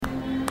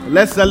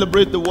Let's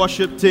celebrate the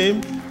worship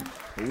team.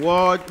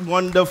 What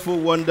wonderful,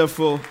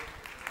 wonderful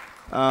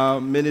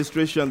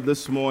ministration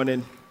this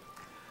morning.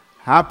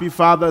 Happy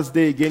Father's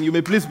Day again. You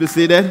may please be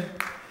seated.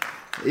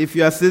 If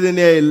you are sitting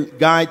there,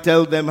 guy,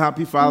 tell them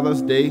Happy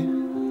Father's Day.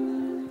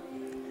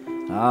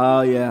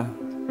 Oh, yeah.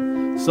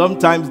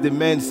 Sometimes the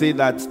men say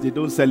that they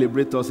don't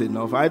celebrate us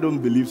enough. I don't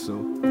believe so.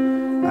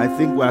 I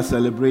think we are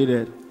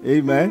celebrated.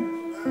 Amen.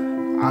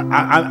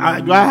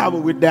 Do I have a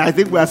witness? I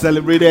think we are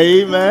celebrated.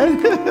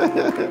 Amen.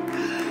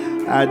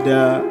 And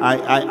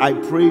I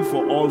pray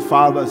for all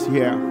fathers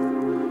here.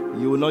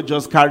 You will not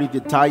just carry the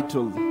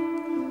title,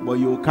 but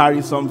you will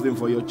carry something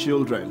for your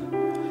children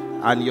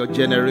and your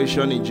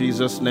generation in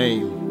Jesus'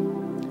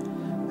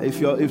 name.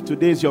 If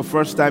today is your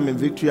first time in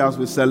Victory House,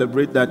 we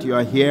celebrate that you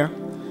are here.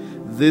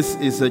 This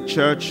is a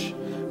church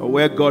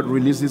where God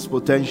releases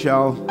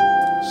potential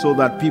so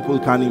that people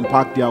can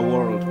impact their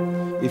world.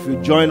 If you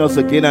join us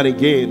again and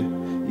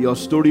again, your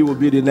story will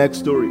be the next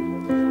story.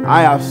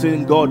 I have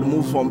seen God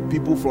move from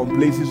people from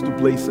places to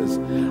places.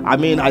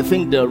 I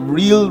think the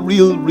real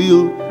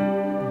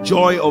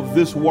joy of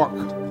this work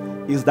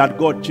is that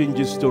God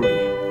changes story.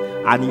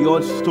 And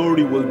your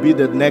story will be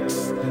the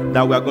next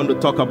that we are going to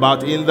talk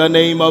about in the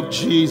name of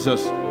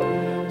Jesus.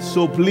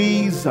 So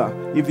please,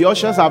 if the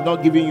ushers have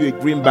not given you a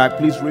green bag,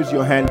 please raise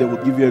your hand. They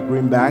will give you a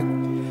green bag.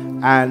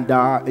 And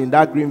in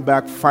that green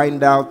bag,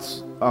 find the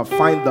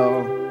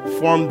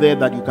form there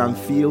that you can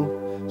fill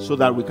so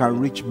that we can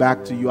reach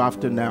back to you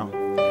after now.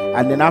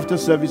 And then after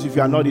service, if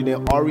you are not in a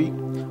hurry,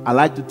 I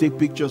like to take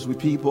pictures with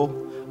people.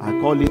 I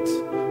call it,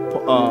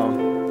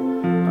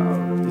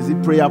 is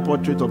it prayer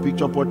portrait or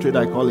picture portrait?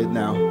 I call it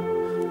now.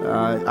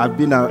 I've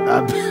been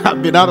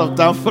out of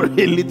town for a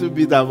little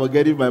bit. I'm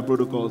forgetting my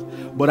protocols.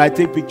 But I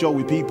take picture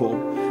with people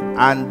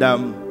and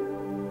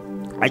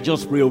I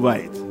just pray over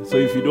it. So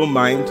if you don't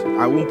mind,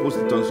 I won't post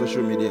it on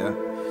social media.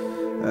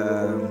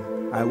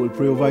 I will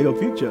pray over your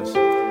pictures.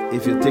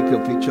 If you take a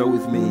picture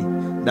with me,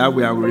 that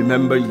way I will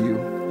remember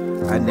you.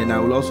 And then I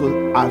will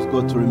also ask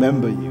God to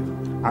remember you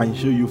and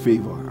show you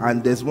favor.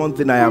 And there's one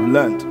thing I have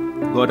learned.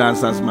 God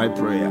answers my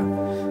prayer.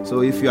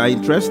 So if you are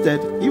interested,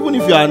 even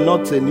if you are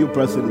not a new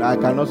person, I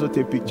can also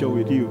take a picture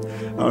with you.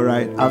 All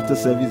right. After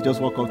service,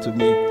 just walk up to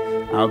me.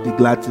 I'll be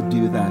glad to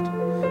do that.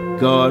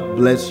 God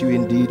bless you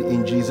indeed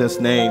in Jesus'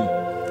 name.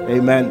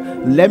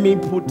 Amen. Let me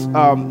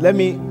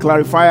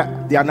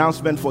clarify the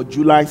announcement for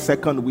July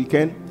 2nd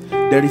weekend.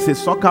 There is a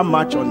soccer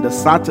match on the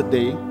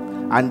Saturday.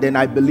 And then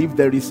I believe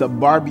there is a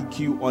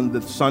barbecue on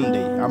the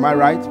Sunday. Am I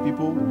right,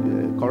 people?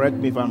 Correct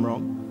me if I'm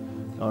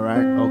wrong. All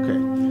right? Okay.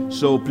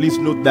 So please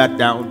note that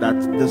down, that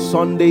the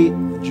Sunday,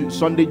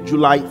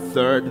 July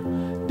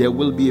 3rd, there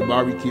will be a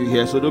barbecue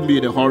here. So don't be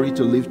in a hurry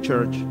to leave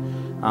church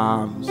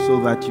so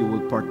that you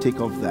will partake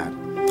of that.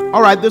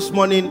 All right, this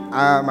morning,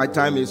 my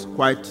time is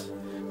quite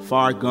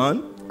far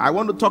gone. I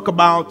want to talk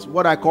about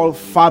what I call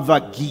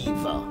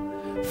Fathergive.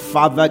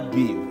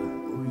 Fathergive.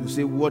 You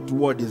say, what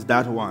word is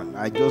that one?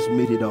 I just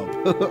made it up.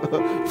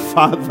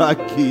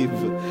 Fathergive.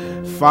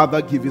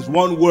 Fathergive is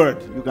one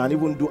word. You can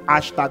even do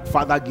hashtag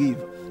Fathergive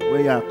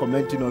when you are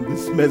commenting on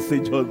this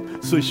message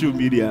on social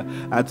media.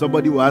 And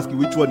somebody will ask you,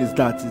 which one is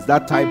that? Is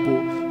that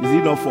typo? Is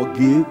it not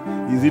forgive?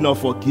 Is it not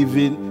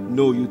forgiving?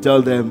 No, you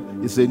tell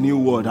them it's a new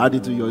word. Add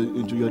it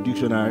into your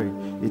dictionary.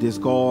 It is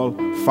called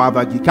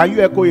Fathergive. Can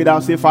you echo it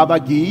out? Say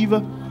Fathergive.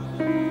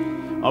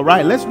 All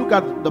right, let's look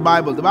at the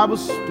Bible. The Bible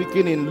is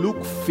speaking in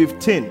Luke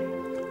 15.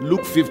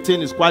 Luke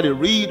 15 is quite a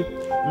read.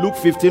 Luke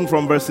 15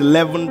 from verse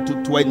 11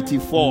 to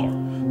 24.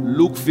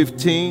 Luke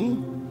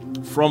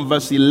 15 from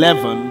verse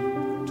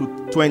 11 to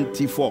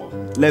 24.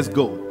 Let's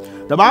go.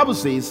 The Bible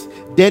says,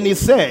 then he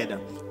said,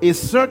 a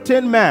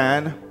certain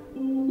man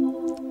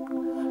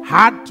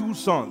had two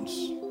sons,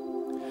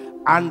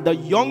 and the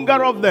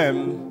younger of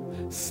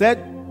them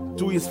said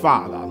to his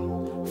father,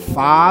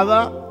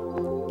 Father,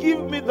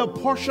 give me the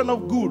portion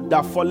of good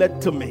that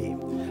falleth to me.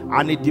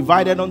 And he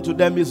divided unto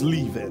them his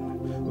living.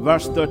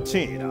 Verse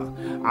 13,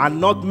 and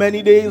not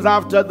many days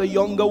after, the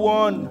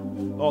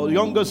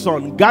younger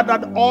son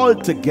gathered all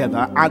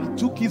together and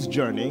took his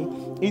journey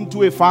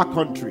into a far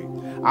country,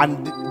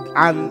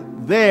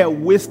 and there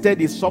wasted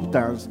his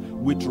substance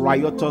with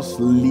riotous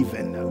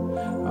living.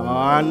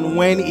 And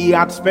when he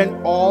had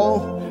spent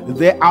all,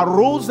 there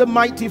arose a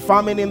mighty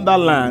famine in the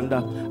land,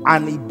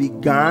 and he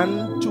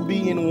began to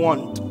be in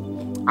want.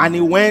 And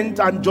he went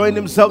and joined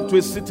himself to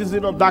a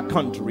citizen of that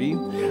country,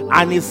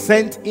 and he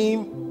sent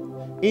him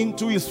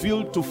into his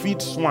field to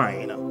feed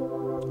swine.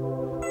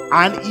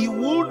 And he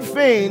would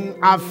fain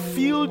have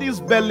filled his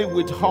belly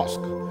with husk,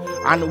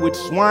 and with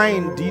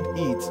swine did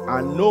eat,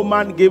 and no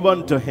man gave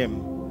unto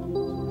him.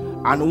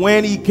 And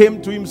when he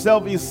came to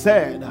himself, he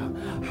said,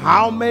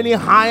 how many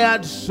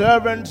hired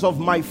servants of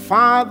my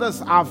father's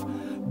have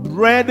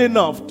bread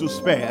enough to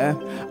spare,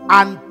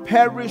 and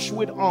perish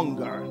with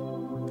hunger?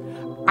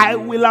 I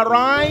will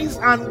arise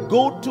and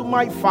go to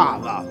my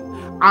father,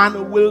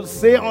 and will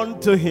say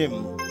unto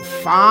him,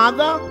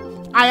 Father,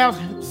 I have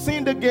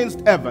sinned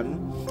against heaven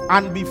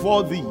and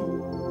before thee,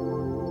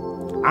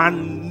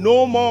 and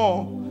no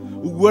more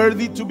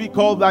worthy to be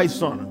called thy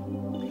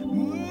son.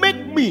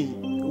 me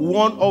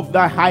one of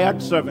thy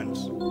hired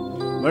servants.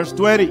 Verse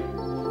 20.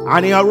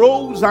 And he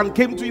arose and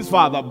came to his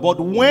father. But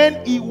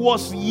when he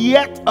was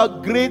yet a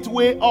great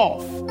way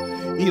off,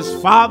 his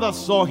father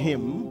saw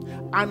him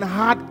and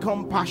had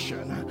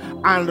compassion,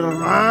 and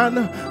ran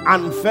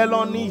and fell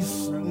on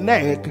his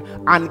neck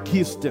and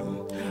kissed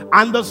him.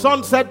 And the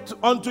son said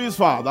unto his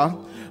father,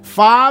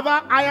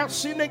 Father, I have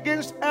sinned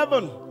against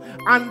heaven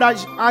and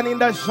in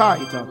thy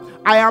sight.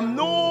 I am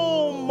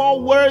no more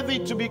worthy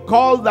to be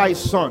called thy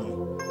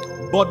son.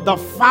 But the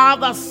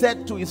father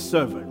said to his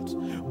servant,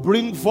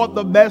 Bring forth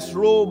the best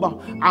robe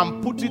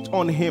and put it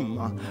on him,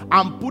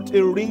 and put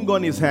a ring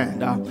on his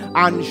hand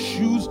and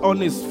shoes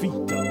on his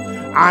feet,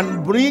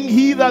 and bring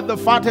hither the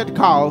fatted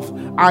calf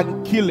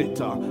and kill it,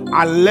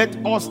 and let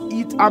us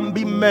eat and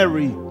be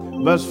merry.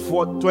 Verse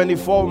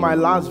 24, my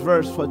last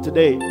verse for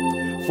today.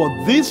 For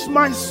this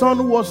my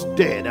son was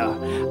dead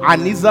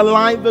and is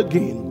alive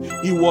again.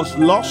 He was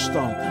lost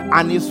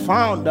and is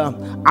found,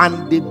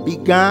 and they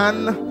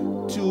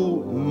began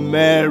to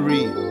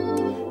marry.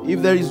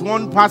 If there is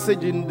one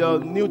passage in the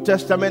New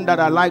Testament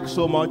that I like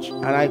so much,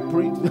 and I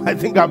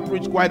think I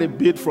preached quite a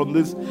bit from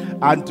this,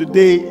 and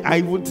today I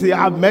would say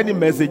I have many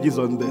messages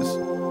on this.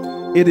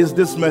 It is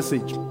this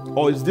message,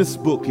 or it's this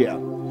book here,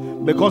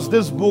 because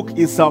this book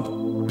is a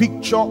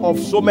picture of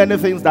so many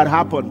things that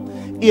happen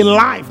in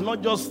life,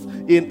 not just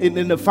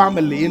in the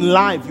family. In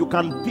life, you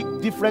can pick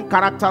different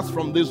characters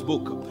from this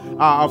book,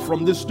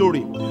 from this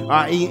story.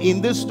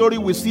 In this story,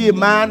 we see a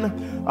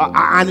man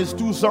and his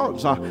two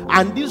sons,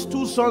 and these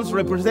two sons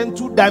represent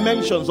two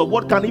dimensions of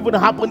what can even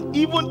happen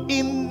even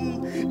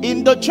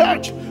in the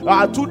church.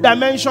 Two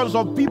dimensions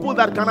of people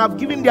that can have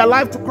given their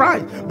life to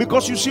Christ.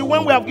 Because you see,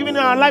 when we have given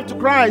our life to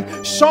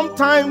Christ,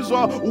 sometimes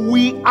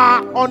we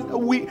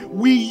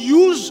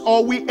use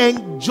or we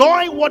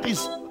enjoy what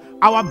is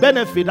our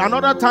benefit, and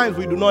other times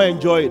we do not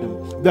enjoy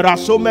it. There are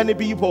so many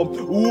people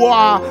who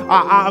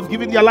have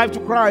given their life to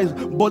Christ,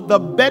 but the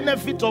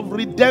benefit of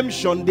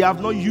redemption, they have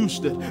not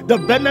used it. The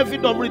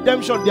benefit of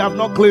redemption, they have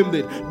not claimed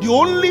it. The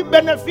only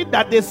benefit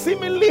that they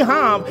seemingly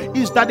have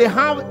is that they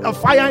have a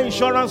fire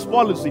insurance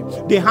policy.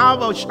 They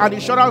have an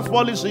insurance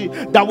policy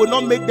that will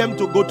not make them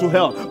to go to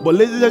hell. But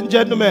ladies and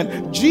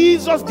gentlemen,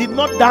 Jesus did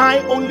not die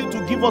only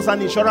to give us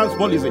an insurance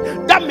policy.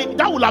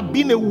 That would have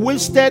been a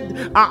wasted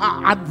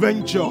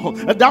adventure.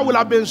 That would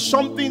have been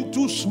something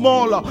too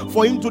small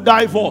for him to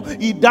die for.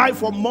 He died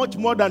for much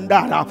more than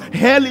that.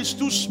 Hell is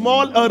too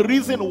small a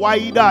reason why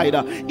he died.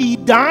 He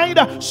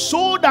died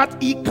so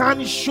that he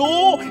can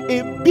show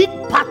a big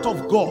part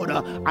of God,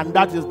 and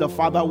that is the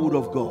fatherhood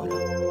of God.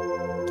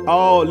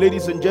 Oh,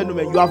 ladies and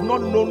gentlemen, you have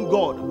not known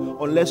God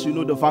unless you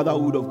know the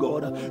fatherhood of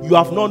God. You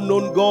have not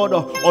known God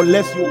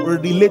unless you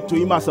relate to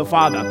him as a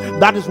father.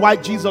 That is why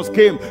Jesus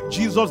came.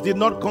 Jesus did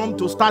not come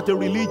to start a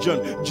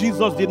religion.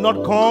 Jesus did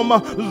not come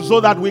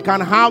so that we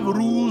can have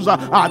rules,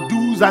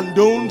 do's and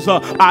don'ts.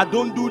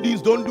 Don't do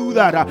this, don't do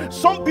that.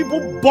 Some people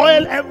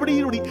boil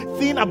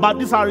everything about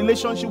this our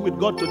relationship with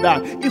God to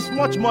that. It's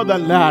much more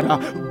than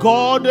that.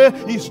 God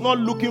is not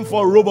looking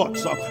for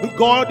robots.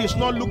 God is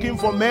not looking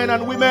for men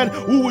and women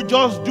who will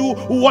just do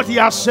what he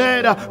has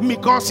said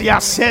because he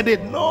has said it.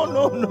 No.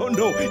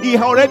 He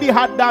already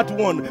had that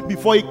one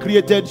before he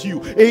created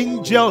you.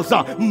 Angels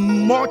are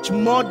much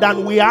more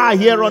than we are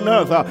here on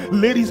earth.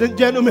 Ladies and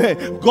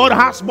gentlemen, God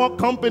has more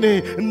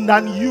company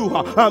than you.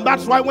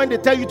 That's why when they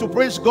tell you to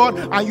praise God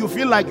and you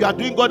feel like you are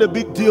doing God a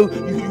big deal,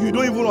 you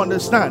don't even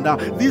understand.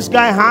 This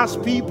guy has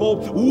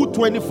people who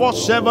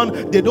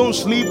 24/7, they don't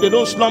sleep, they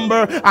don't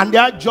slumber, and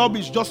their job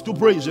is just to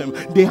praise him.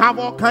 They have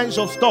all kinds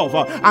of stuff,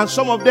 and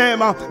some of them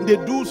they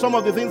do some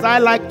of the things I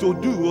like to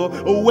do,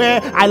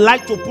 where I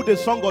like to put a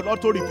song on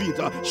auto repeat.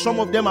 Some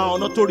of them are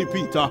on auto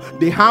repeat.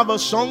 They have a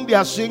song they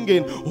are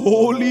singing,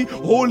 holy,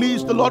 holy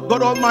is the Lord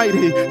God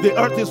Almighty, the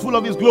earth is full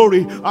of his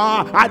glory.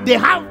 They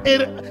have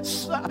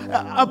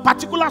a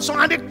particular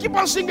song and they keep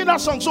on singing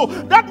that song. So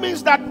that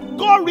means that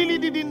God really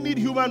didn't need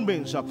human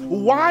beings.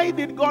 Why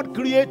did God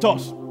create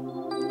us?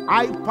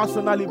 I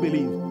personally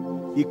believe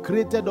he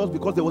created us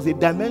because there was a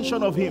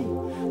dimension of him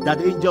that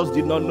angels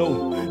did not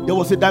know. There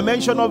was a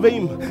dimension of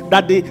him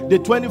that the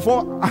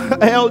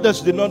 24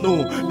 elders did not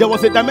know. There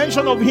was a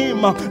dimension of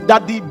him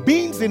that the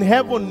beings in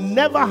heaven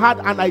never had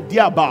an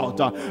idea about.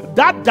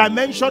 That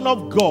dimension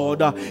of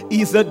God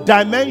is a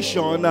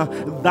dimension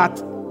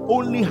that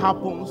only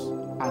happens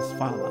as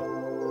Father.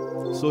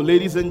 So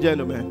ladies and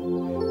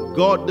gentlemen,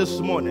 God this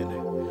morning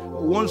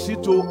wants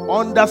you to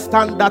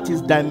understand that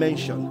his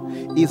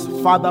dimension is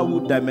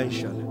fatherhood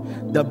dimension.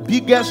 The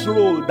biggest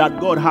role that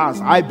God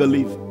has, I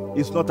believe,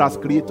 is not as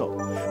creator.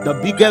 The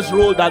biggest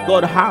role that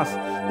God has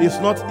is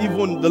not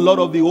even the Lord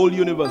of the whole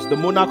universe, the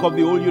monarch of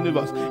the whole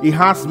universe. He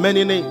has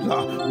many names,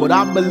 but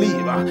I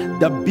believe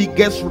the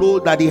biggest role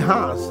that he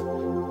has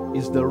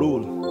is the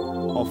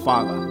role of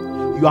Father.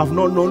 You have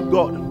not known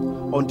God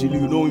until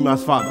you know him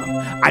as Father.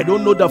 I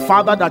don't know the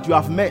father that you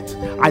have met.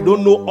 I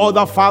don't know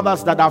other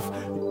fathers that have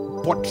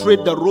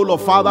portrayed the role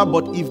of father,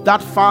 but if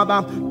that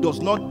father does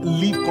not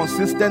live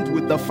consistent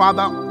with the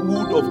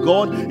fatherhood of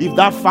God, if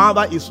that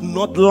father is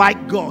not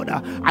like God,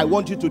 I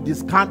want you to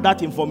discard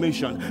that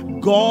information.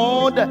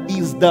 God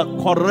is the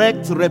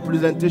correct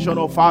representation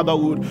of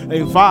fatherhood.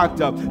 In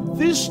fact,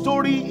 this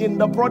story in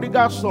the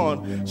prodigal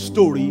son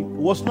story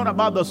was not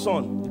about the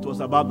son, it was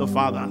about the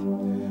father.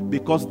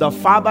 Because the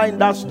father in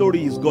that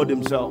story is God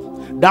himself.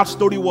 That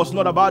story was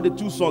not about the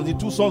two sons. The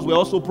two sons were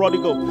also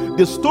prodigal.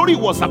 The story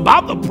was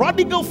about the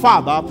prodigal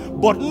father,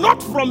 but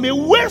not from a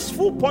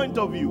wasteful point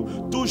of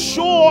view, to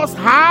show us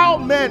how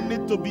men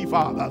need to be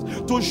fathers,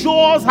 to show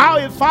us how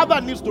a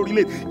father needs to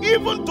relate,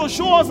 even to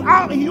show us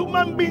how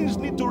human beings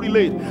need to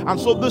relate. And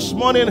so this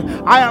morning,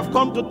 I have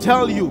come to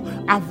tell you,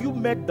 have you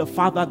met the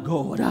Father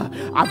God?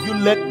 Have you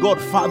let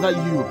God father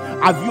you?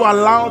 Have you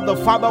allowed the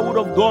fatherhood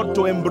of God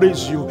to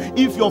embrace you?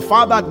 If your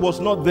father was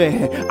not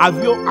there,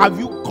 have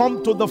you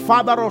come to the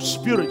Father of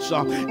spirits?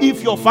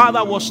 If your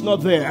father was not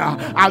there,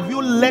 have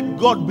you let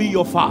God be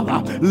your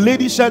father?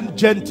 Ladies and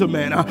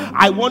gentlemen,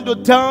 I want to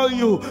tell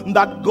you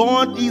that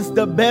God is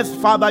the best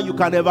father you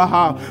can ever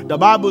have. The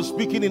Bible is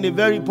speaking in a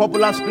very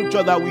popular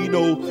scripture that we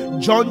know,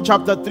 John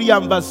chapter 3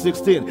 and verse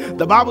 16.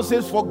 The Bible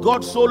says, for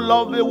God so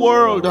loved the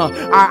world.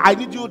 I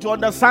need you to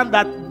understand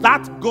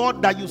that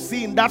God that you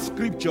see in that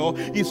scripture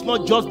is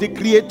not just the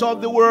creator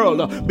of the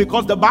world,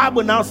 because the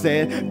Bible now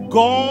says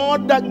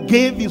God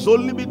gave his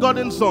only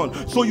begotten son.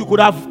 So you could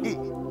have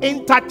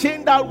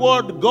interchange that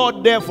word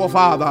God there for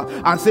father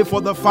and say,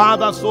 for the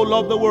Father so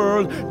loved the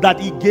world that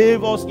he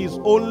gave us his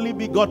only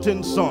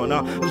begotten son.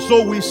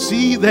 So we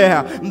see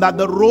there that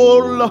the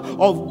role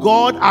of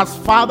God as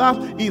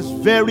father is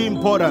very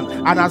important.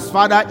 And as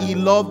father, he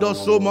loved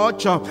us so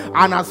much,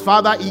 and as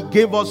father, he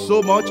gave us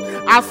so much.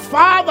 As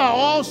father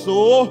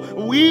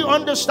also, we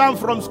understand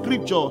from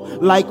scripture,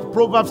 like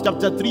Proverbs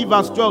chapter 3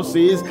 verse 12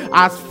 says,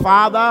 as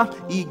father,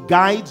 he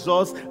guides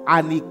us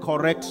and he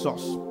corrects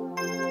us.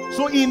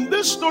 So in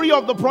this story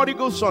of the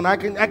prodigal son, I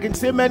can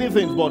say many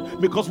things,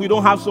 but because we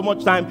don't have so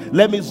much time,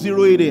 let me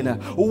zero it in.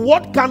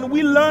 What can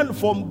we learn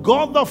from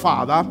God the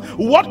Father?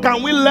 What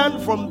can we learn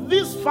from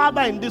this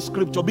father in this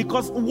scripture?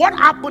 Because what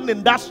happened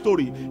in that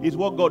story is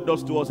what God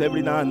does to us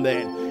every now and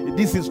then.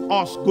 This is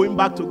us going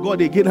back to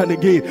God again and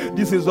again.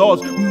 This is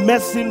us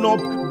messing up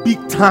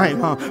big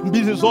time.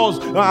 This is us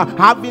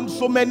having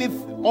so many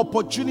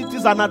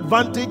opportunities and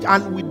advantage,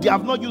 and we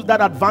have not used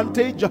that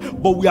advantage,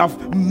 but we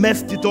have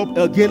messed it up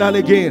again and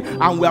again,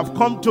 and we have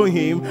come to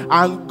him.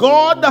 And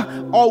God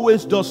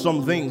always does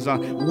some things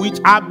which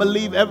I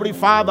believe every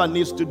father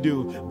needs to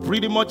do,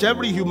 pretty much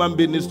every human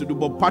being needs to do,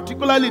 but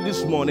particularly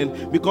this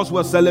morning, because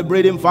we're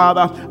celebrating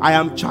Father, I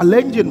am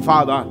challenging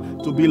Father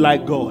to be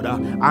like God.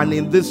 And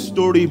in this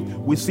story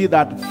we see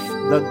that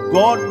the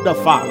God the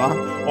Father,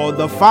 or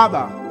the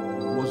Father,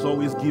 was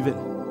always given.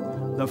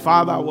 The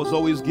Father was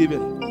always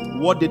given.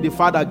 What did the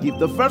Father give?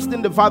 The first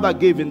thing the Father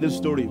gave in this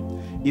story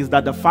is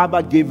that the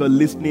Father gave a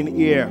listening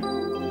ear.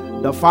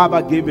 The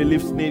Father gave a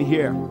listening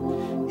ear.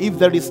 If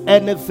there is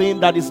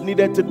anything that is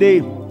needed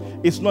today,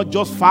 it's not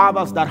just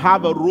fathers that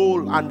have a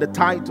role and the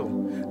title.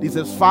 This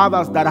is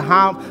fathers that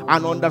have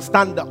and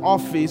understand the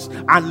office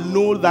and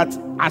know that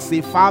as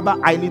a father,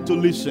 I need to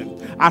listen.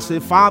 As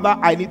a father,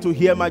 I need to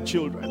hear my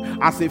children.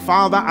 As a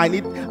father,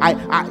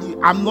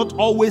 I'm not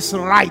always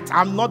right.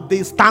 I'm not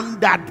the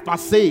standard per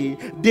se.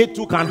 They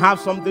too can have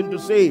something to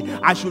say.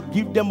 I should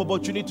give them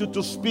opportunity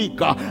to speak.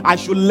 I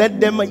should let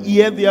them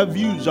hear their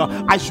views.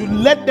 I should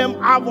let them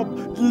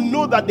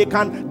know that they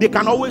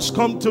can always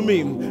come to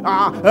me.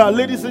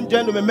 Ladies and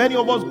gentlemen, many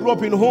of us grew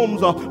up in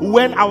homes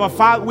where our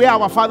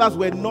fathers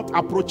were not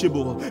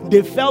approachable.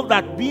 They felt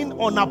that being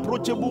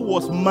unapproachable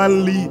was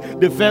manly.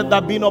 They felt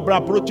that being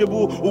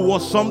unapproachable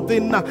was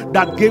something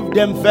that gave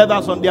them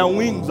feathers on their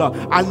wings,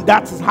 and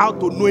that is how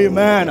to know a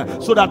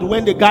man. So that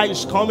when the guy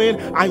is coming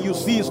and you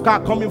see his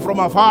car coming from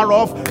afar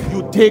off,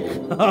 you take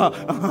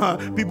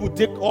people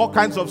take all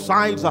kinds of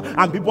signs,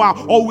 and people are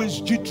always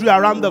jittery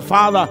around the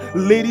father.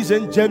 Ladies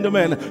and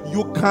gentlemen,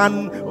 you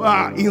can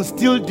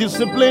instill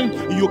discipline.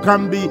 You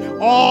can be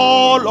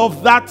all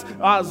of that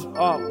as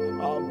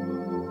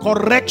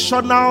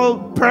correctional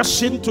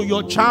person to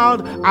your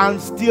child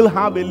and still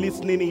have a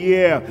listening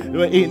ear.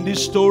 In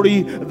this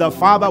story, the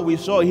father we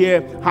saw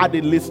here had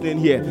a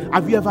listening ear.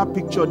 Have you ever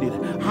pictured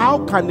it?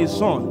 How can a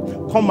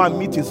son come and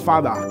meet his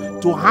father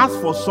to ask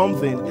for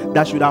something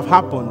that should have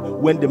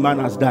happened when the man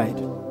has died?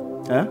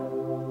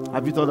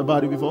 Have you thought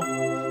about it before?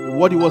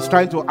 What he was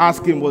trying to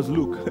ask him was,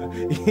 look,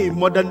 in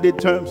modern day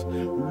terms,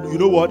 you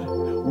know what?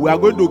 We are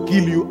going to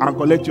kill you and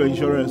collect your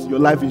insurance, your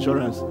life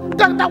insurance.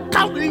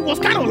 It was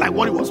kind of like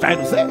what he was trying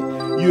to say.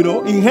 You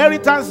know,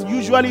 inheritance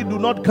usually do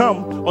not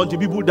come until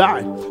people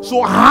die.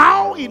 So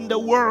how in the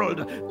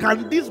world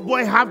can this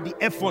boy have the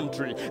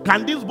effrontery?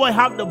 Can this boy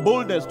have the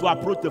boldness to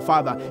approach the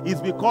father?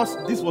 It's because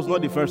this was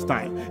not the first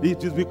time.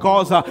 It is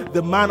because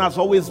the man has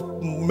always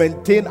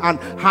maintained and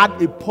had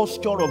a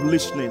posture of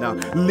listening.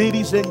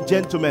 Ladies and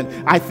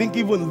gentlemen, I think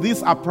even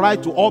this applies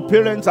to all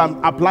parents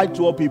and applies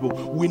to all people.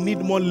 We need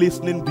more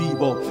listening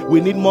people. people.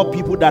 We need more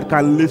people that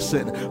can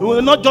listen.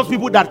 Not just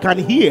people that can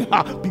hear,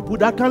 people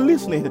that can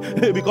listen.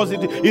 Because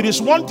it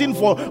is one thing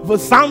for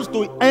sounds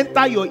to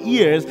enter your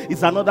ears,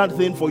 it's another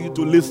thing for you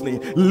to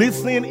listen.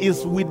 Listening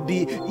is with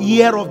the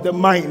ear of the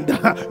mind.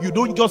 You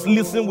don't just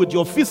listen with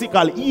your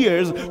physical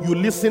ears, you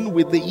listen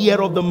with the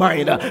ear of the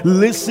mind.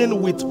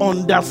 Listen with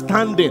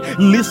understanding.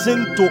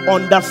 Listen to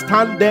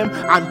understand them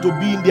and to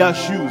be in their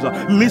shoes.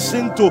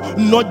 Listen to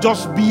not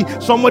just be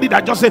somebody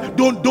that just say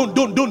don't.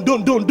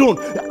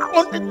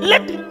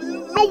 Let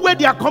know where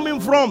they are coming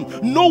from.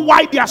 Know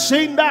why they are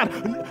saying that.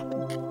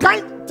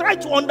 Try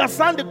to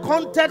understand the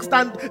context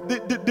and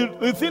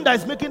the thing that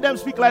is making them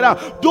speak like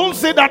that. Don't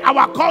say that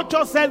our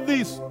culture said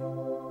this.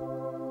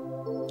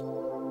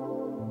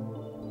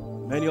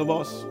 Many of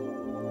us,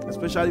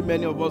 especially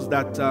many of us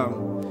that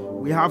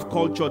we have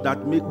culture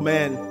that make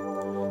men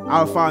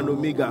alpha and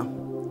omega.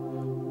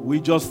 We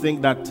just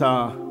think that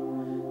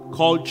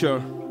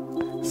culture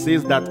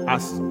says that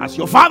as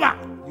your father,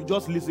 you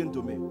just listen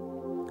to me.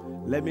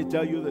 Let me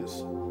tell you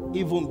this.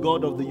 Even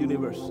God of the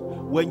universe,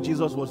 when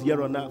Jesus was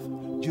here on earth,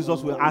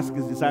 Jesus will ask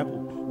his disciples,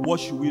 what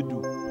should we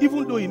do?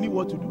 Even though he knew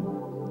what to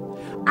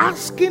do.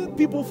 Asking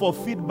people for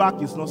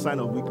feedback is not a sign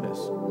of weakness.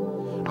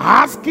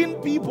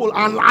 Asking people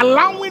and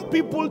allowing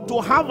people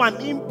to have an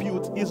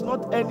input is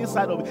not any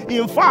sign of it.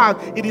 In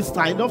fact, it is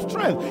sign of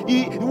strength.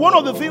 One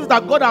of the things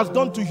that God has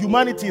done to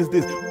humanity is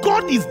this.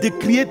 God is the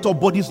creator,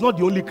 but he's not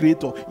the only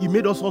creator. He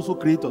made us also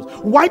creators.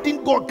 Why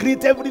didn't God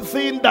create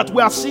everything that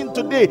we are seeing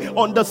today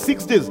on the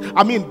 6 days?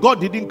 I mean,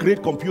 God didn't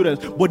create computers,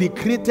 but he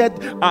created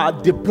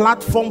the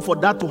platform for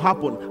that to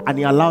happen, and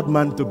he allowed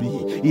man to be.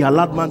 He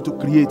allowed man to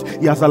create.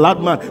 He has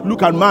allowed man.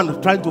 Look at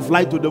man trying to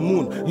fly to the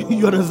moon.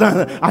 You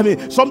understand? I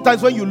mean,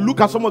 sometimes when you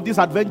look at some of these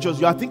adventures,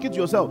 you are thinking to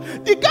yourself,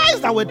 the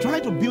guys that were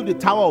trying to build the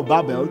Tower of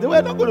Babel, they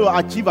were not going to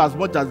achieve as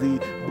much as the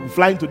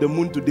flying to the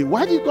moon today.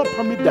 Why did God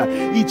permit that?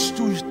 It's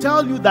to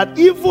tell you that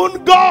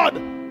even God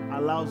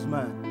allows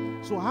man.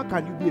 So how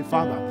can you be a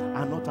father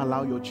and not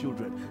allow your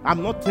children?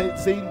 I'm not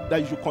saying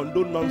that you should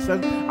condone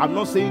nonsense. I'm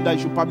not saying that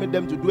you should permit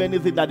them to do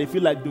anything that they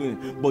feel like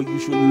doing, but you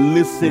should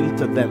listen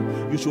to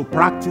them. You should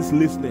practice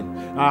listening.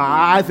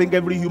 I think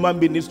every human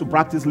being needs to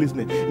practice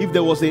listening. If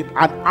there was an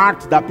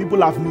art that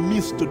people have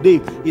missed today,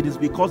 it is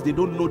because they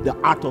don't know the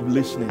art of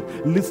listening.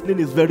 Listening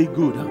is very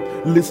good.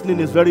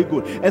 Listening is very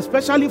good.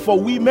 Especially for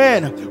we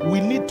men, we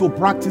need to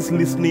practice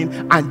listening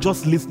and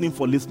just listening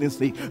for listening's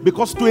sake.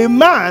 Because to a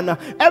man,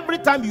 every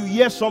time you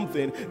hear something,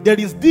 there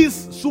is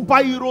this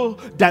superhero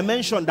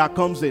dimension that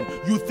comes in.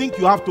 You think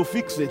you have to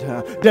fix it.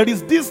 There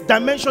is this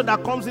dimension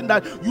that comes in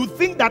that you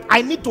think that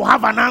I need to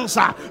have an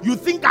answer. You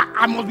think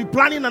I must be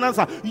planning an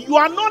answer. You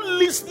are not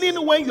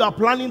listening when you are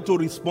planning to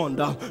respond.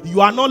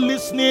 You are not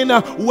listening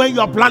when you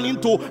are planning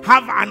to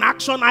have an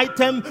action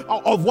item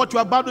of what you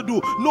are about to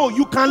do. No,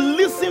 you can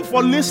listen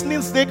for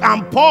listening's sake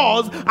and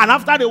pause, and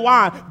after a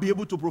while be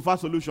able to provide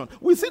solution.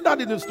 We see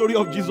that in the story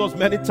of Jesus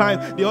many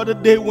times. The other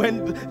day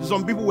when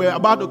some people were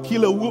about to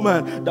kill a woman,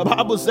 the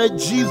Bible said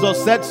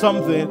Jesus said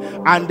something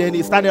and then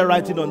he started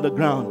writing on the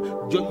ground.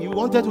 He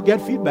wanted to get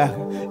feedback.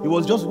 He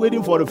was just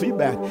waiting for the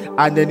feedback,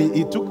 and then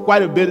he took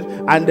quite a bit,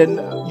 and then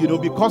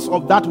because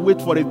of that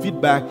wait for the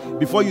feedback,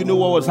 before you know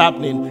what was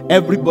happening,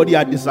 everybody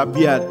had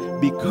disappeared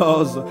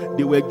because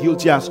they were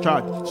guilty as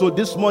charged. So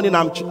this morning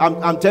I'm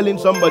telling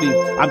somebody,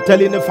 I'm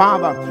telling the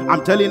Father,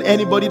 I'm telling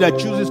anybody that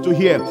chooses to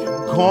hear,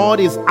 God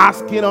is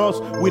asking us,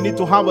 we need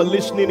to have a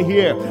listening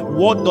here.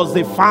 What does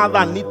the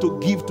father need to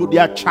give to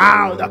their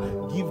child?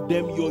 Give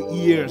them your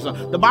ears.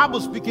 The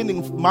Bible speaking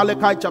in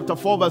Malachi chapter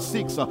 4 verse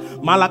 6.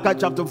 Malachi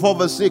chapter 4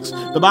 verse 6.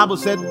 The Bible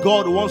said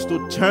God wants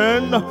to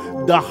turn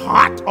the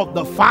heart of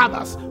the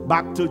fathers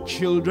back to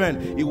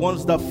children. He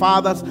wants the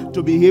fathers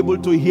to be able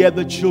to hear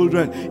the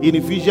children. In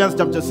Ephesians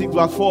chapter 6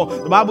 verse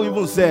 4, the Bible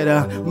even said,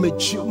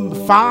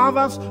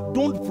 fathers,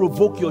 don't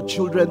provoke your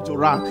children to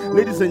wrath.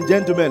 Ladies and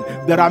gentlemen,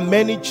 there are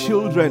many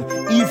children,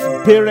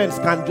 if parents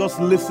can just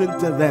listen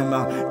to them,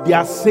 they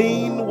are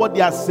saying what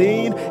they are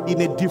saying in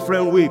a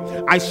different way.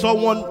 I saw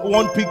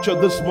one picture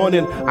this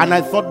morning, and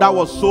I thought that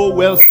was so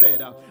well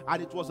said.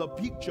 And it was a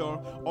picture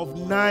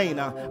of 9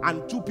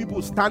 and 2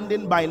 people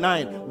standing by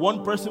 9.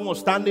 One person was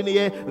standing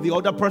here, the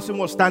other person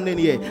was standing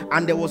here,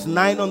 and there was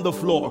 9 on the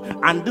floor.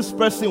 And this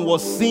person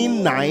was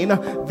seeing 9,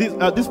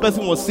 this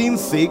person was seeing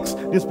 6,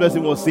 this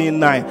person was seeing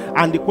 9.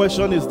 And the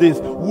question is this: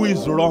 who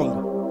is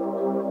wrong?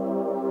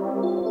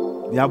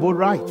 They are both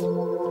right.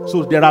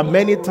 So there are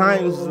many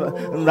times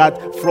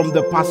that from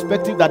the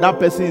perspective that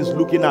person is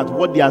looking at,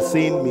 what they are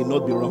saying may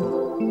not be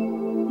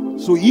wrong.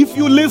 So if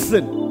you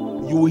listen,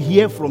 you will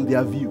hear from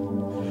their view.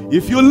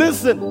 If you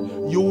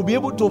listen, you will be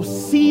able to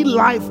see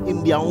life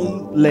in their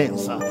own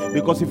lens.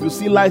 Because if you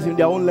see life in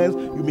their own lens,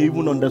 you may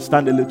even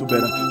understand a little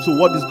better. So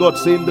what is God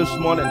saying this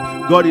morning?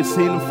 God is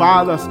saying,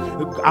 fathers,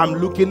 I'm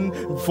looking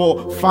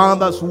for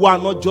fathers who are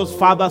not just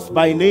fathers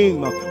by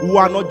name, who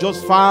are not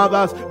just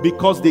fathers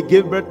because they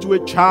gave birth to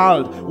a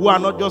child, who are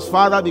not just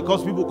fathers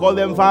because people call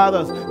them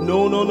fathers.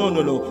 No.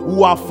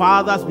 Who are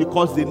fathers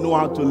because they know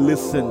how to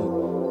listen.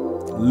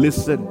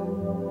 Listen.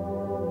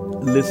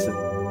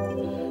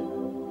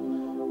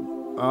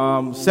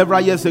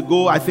 Several years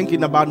ago, I think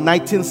in about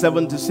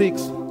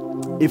 1976,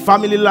 a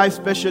family life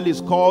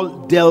specialist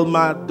called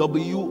Delma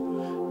W.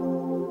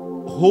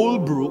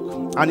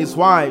 Holbrook and his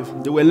wife,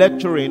 they were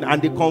lecturing,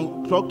 and they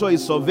conducted a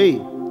survey,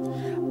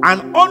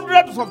 and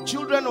hundreds of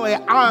children were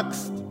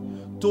asked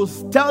to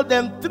tell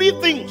them 3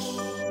 things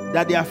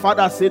that their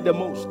father said the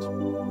most.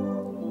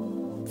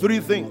 3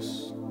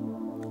 things.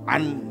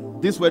 And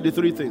these were the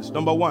 3 things.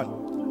 Number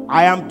 1,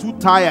 I am too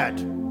tired.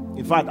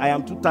 In fact, I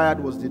am too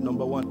tired was the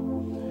number 1.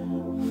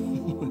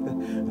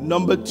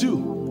 Number 2,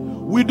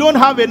 we don't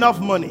have enough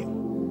money.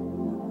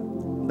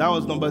 That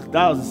was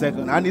the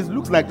second. And it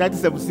looks like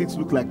 1976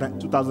 looks like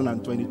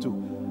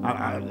 2022.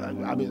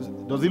 I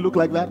mean, does it look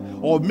like that?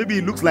 Or maybe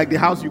it looks like the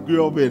house you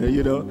grew up in,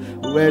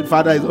 where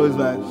father is always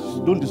like,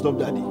 don't disturb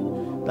daddy.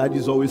 Daddy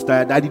is always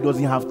tired. Daddy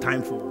doesn't have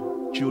time for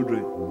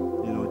children.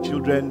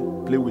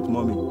 Children play with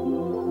mommy.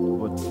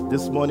 But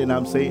this morning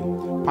I'm saying,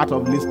 part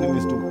of listening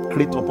is to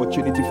create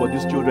opportunity for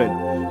these children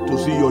to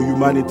see your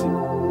humanity.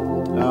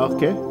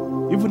 Okay?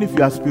 Even if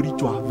you are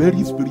spiritual,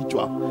 very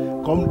spiritual,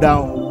 come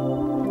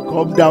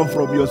down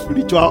from your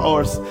spiritual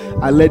horse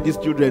and let these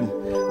children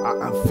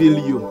feel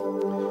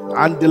you.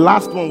 And the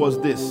last one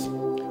was this,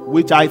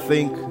 which I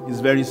think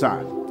is very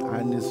sad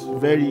and is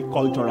very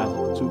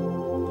cultural too.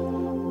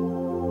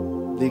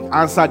 The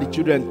answer the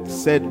children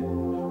said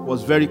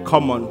was very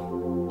common.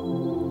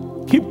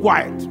 Keep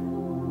quiet.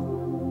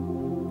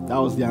 That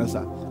was the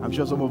answer. I'm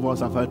sure some of us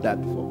have heard that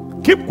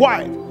before. Keep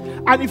quiet.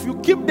 And if you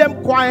keep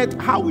them quiet,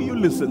 how will you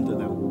listen to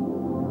them?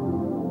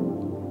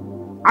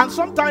 And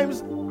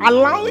sometimes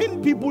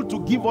allowing people to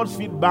give us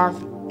feedback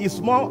is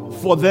more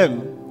for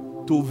them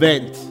to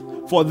vent,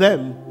 for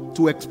them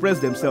to express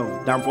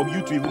themselves, than for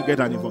you to even get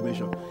an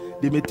information.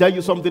 They may tell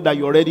you something that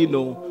you already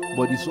know,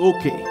 but it's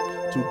okay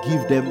to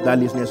give them that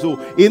listening. So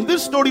in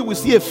this story, we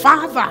see a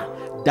father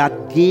that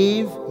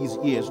gave his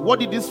ears. What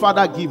did this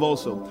father give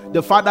also?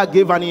 The father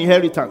gave an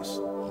inheritance.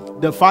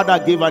 The father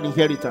gave an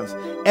inheritance.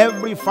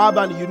 Every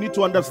father, you need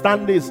to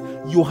understand this,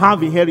 you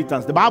have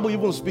inheritance. The Bible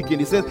even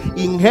speaking, it says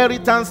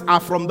inheritance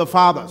are from the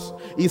fathers.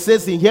 It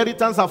says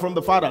inheritance are from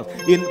the fathers.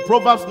 In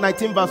Proverbs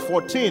 19 verse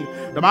 14,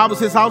 the Bible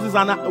says houses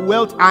and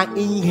wealth are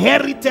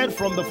inherited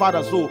from the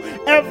father. So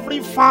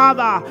every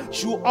father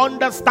should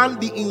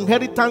understand the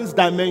inheritance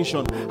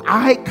dimension.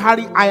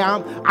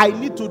 I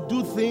need to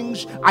do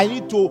things, I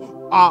need to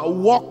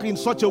walk in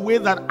such a way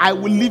that I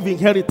will leave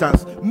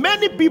inheritance.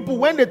 Many people,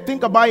 when they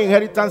think about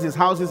inheritance, is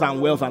houses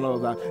and wealth and all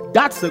of that.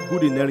 That's a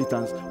good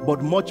inheritance,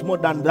 but much more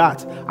than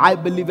that, I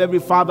believe every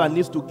father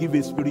needs to give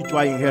a spiritual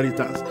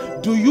inheritance.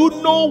 Do you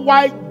know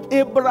why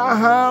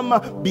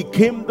Abraham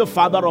became the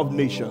father of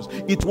nations?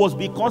 It was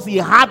because he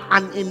had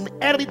an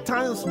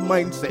inheritance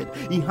mindset.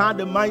 He had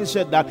a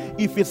mindset that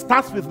if it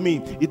starts with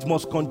me, it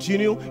must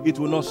continue, it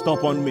will not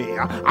stop on me.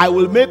 I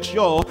will make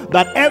sure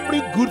that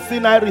every good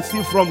thing I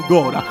receive from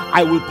God,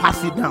 I will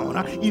pass it down.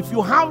 If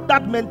you have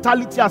that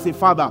mentality as a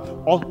father,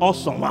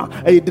 awesome.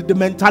 The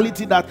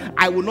mentality that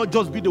I will not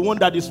just be the one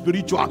that is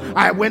spiritual.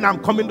 When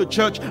I'm coming to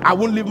church, I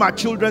won't leave my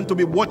children to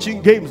be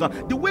watching games.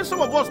 The way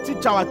some of us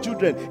teach our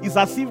children is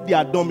as if they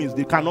are dummies.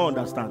 They cannot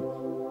understand.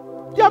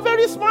 They are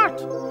very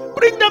smart.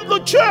 Bring them to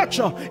church.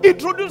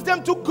 Introduce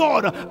them to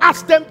God.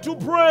 Ask them to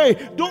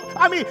pray.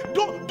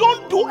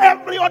 Don't do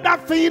every other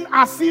thing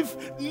as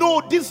if,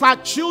 no, these are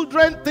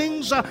children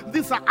things.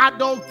 These are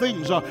adult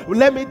things.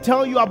 Let me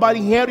tell you about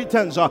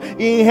inheritance.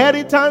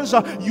 Inheritance,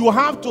 you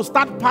have to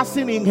start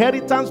passing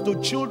inheritance to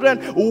children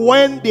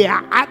when they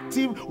are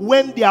active,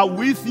 when they are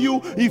with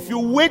you. If you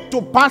wait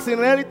to pass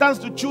inheritance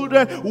to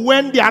children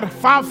when they are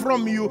far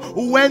from you,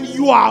 when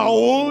you are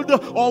old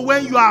or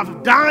when you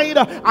have died,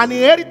 an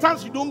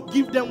inheritance you don't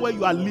give them where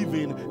you are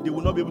living, they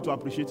will not be able to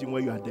appreciate it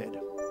when you are dead.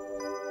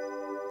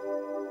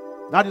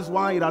 That is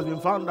why it has been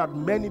found that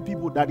many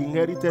people that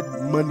inherited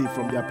money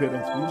from their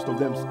parents, most of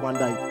them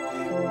squander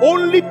it.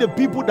 Only the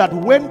people that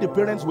when the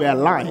parents were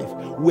alive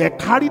were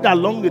carried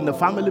along in the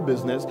family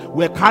business,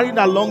 were carried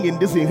along in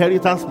this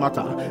inheritance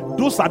matter,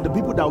 those are the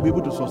people that will be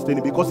able to sustain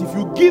it. Because if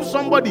you give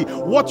somebody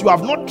what you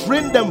have not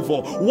trained them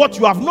for, what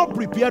you have not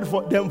prepared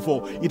for them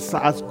for, it's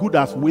as good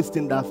as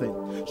wasting that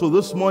thing. So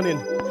this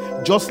morning,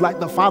 just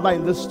like the father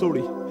in this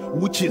story,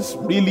 which is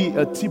really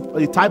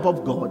a type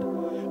of God,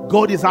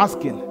 God is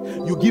asking,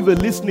 you give a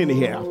listening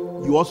here,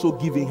 you also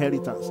give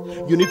inheritance.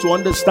 You need to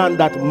understand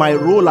that my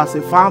role as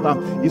a father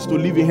is to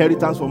leave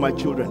inheritance for my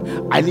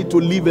children. I need to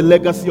leave a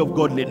legacy of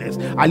godliness.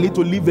 I need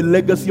to leave a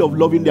legacy of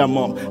loving their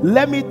mom.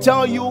 Let me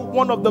tell you,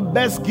 one of the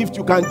best gifts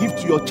you can give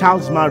to your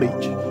child's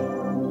marriage,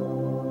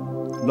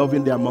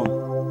 loving their mom.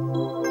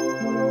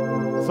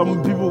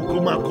 Some people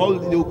come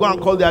and they'll go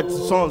and call their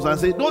sons and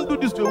say, don't do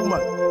this to a woman.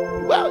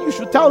 Well, you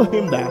should tell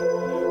him that,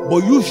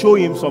 but you show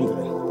him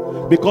something.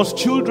 Because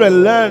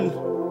children learn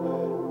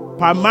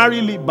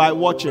primarily by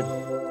watching.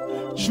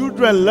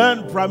 Children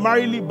learn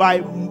primarily by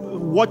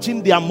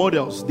watching their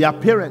models, their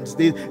parents.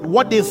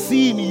 What they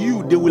see in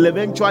you, they will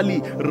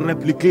eventually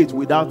replicate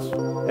without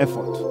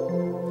effort.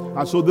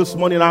 And so this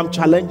morning I'm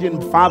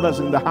challenging fathers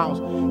in the house.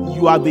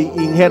 You are the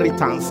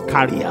inheritance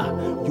carrier.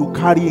 You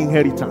carry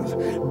inheritance.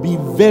 Be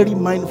very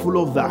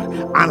mindful of that.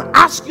 And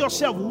ask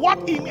yourself,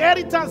 what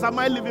inheritance am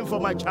I leaving for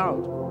my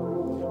child?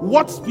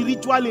 What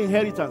spiritual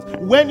inheritance?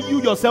 When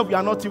you yourself, you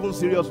are not even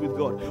serious with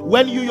God.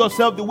 When you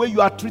yourself, the way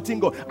you are treating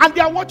God. And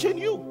they are watching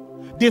you.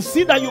 They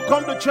see that you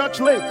come to church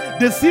late.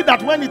 They see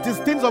that when it is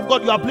things of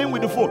God, you are playing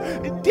with the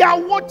phone. They are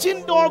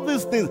watching all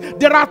these things.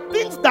 There are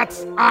things that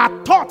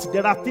are taught.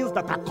 There are things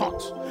that are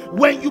caught.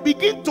 When you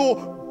begin to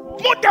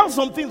model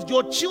some things,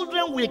 your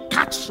children will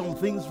catch some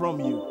things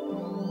from you.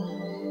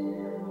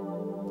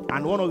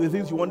 And one of the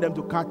things you want them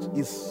to catch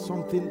is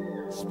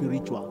something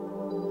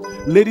spiritual.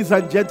 Ladies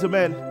and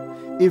gentlemen,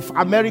 if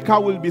America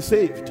will be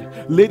saved,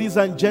 ladies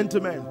and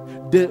gentlemen,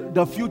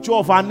 the future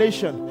of our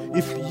nation,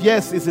 if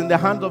yes, it's in the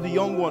hands of the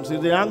young ones,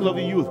 in the hands of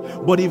the youth,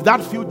 but if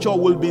that future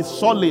will be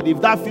solid, if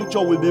that future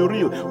will be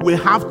real, we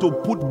have to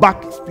put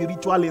back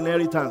spiritual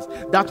inheritance.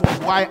 That was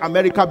why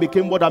America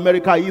became what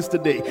America is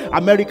today.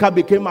 America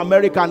became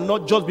America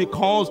not just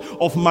because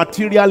of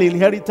material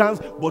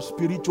inheritance, but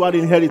spiritual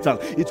inheritance.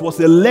 It was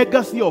a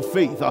legacy of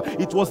faith.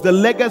 It was the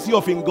legacy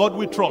of in God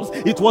we trust.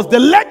 It was the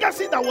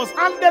legacy that was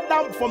handed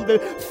down from the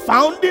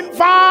founding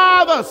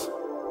fathers.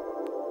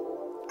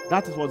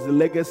 That was the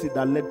legacy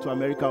that led to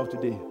America of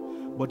today.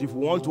 But if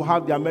we want to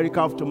have the America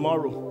of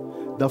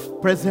tomorrow, the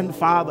present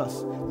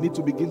fathers need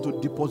to begin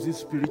to deposit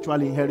spiritual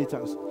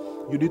inheritance.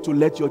 You need to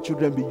let your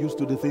children be used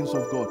to the things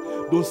of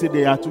God. Don't say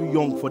they are too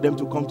young for them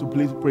to come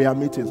to prayer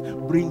meetings.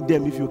 Bring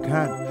them if you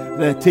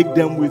can. Take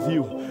them with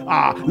you.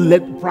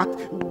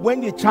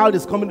 When the child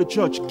is coming to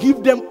church,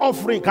 give them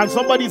offering. Can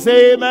somebody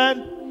say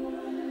amen?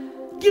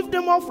 Give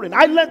them offering.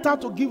 I learned how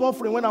to give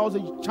offering when I was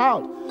a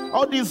child.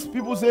 All these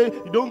people say,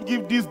 you don't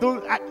give this,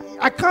 don't.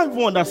 I can't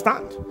even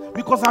understand,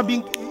 because I've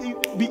been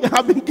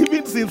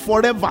giving since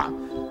forever.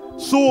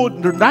 So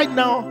right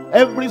now,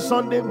 every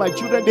Sunday, my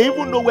children, they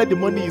even know where the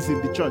money is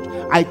in the church.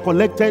 I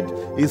collected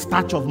a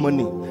stash of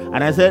money.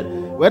 And I said,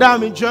 whether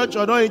I'm in church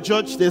or not in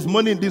church, there's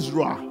money in this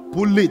drawer.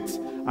 Pull it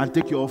and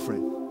take your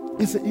offering.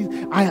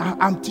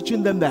 I'm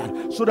teaching them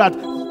that, so that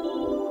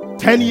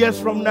 10 years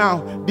from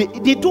now,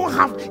 they don't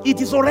have, it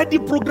is already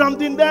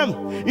programmed in them.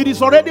 It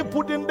is already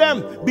put in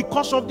them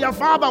because of their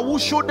father who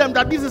showed them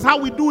that this is how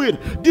we do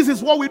it. This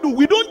is what we do.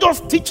 We don't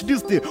just teach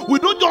this thing. We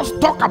don't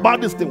just talk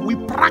about this thing. We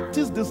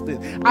practice this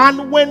thing.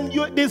 And when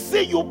they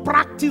say you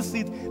practice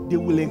it, they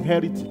will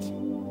inherit it.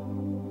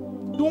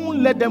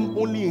 Don't let them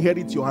only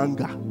inherit your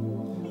anger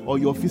or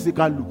your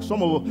physical look.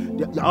 Some of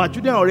our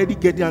children are already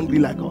getting angry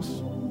like us.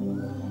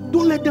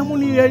 Don't let them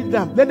only inherit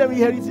them. Let them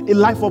inherit a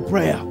life of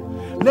prayer.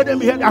 Let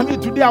them hear. I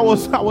mean, today I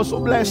was so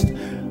blessed.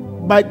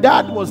 My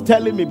dad was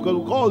telling me, because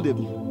we called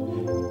him,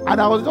 and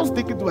I was just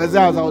thinking to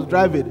myself as I was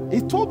driving.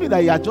 He told me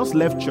that he had just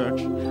left church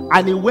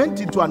and he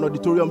went into an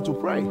auditorium to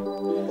pray.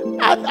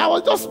 And I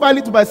was just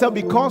smiling to myself,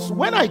 because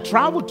when I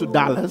traveled to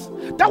Dallas,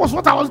 that was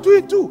what I was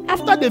doing too.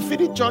 After they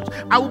finished church,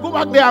 I would go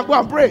back there and go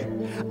and pray.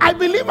 I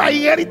believe I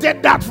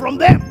inherited that from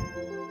them,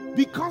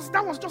 because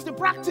that was just a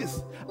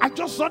practice. I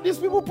just saw these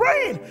people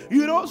praying,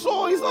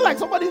 so it's not like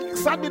somebody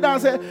sat me down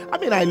and said,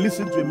 I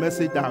listened to a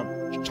message that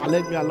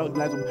challenged me along the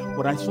lines,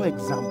 but I saw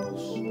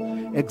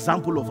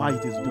example of how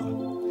it is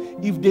done.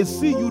 If they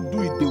see you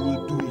do it, they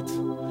will do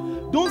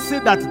it. Don't say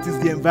that it is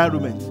the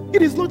environment.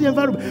 It is not the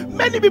environment.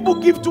 Many people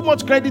give too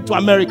much credit to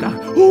America.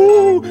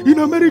 Oh, in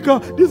America,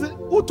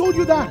 who told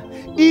you that?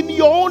 In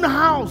your own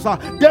house,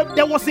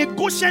 there was a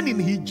Goshen in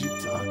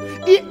Egypt.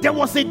 There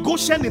was a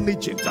Goshen in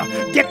Egypt.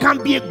 There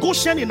can be a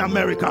Goshen in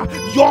America.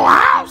 Your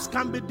house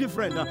can be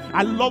different.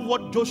 I love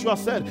what Joshua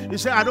said. He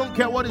said, I don't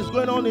care what is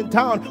going on in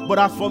town, but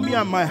as for me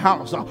and my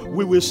house,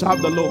 we will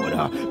serve the Lord.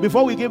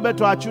 Before we gave birth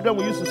to our children,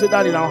 we used to say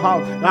that in our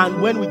house.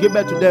 And when we gave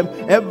birth to them,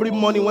 every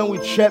morning when we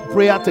share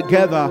prayer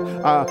together,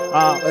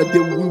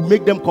 we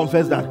make them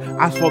confess that,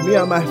 as for me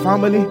and my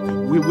family,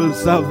 we will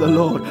serve the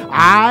Lord.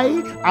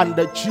 I and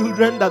the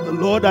children that the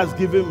Lord has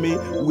given me,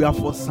 we are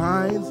for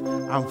signs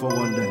and for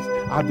wonders.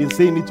 I've been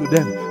saying it to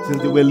them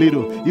since they were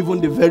little.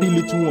 Even the very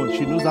little one,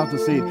 she knows how to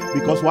say it.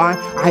 Because why?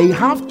 I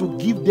have to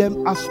give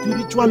them a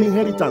spiritual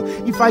inheritance.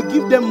 If I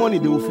give them money,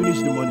 they will finish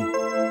the money.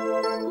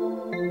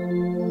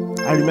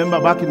 I remember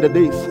back in the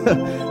days,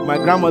 my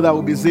grandmother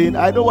would be saying,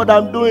 I know what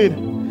I'm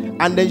doing.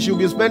 And then she'll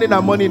be spending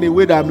her money in a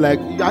way that I'm like,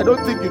 I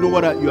don't think you know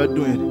what you are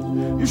doing.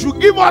 You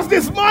should give us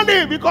this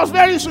money, because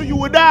very soon you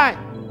will die.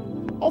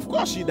 Of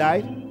course she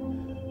died.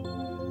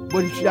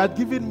 But if she had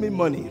given me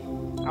money,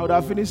 I would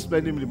have finished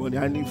spending the money.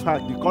 And in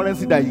fact, the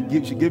currency that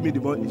she gave me the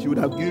money, she would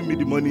have given me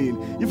the money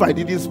in. If I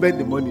didn't spend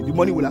the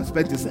money would have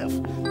spent itself.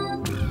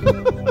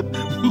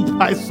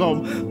 By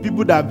some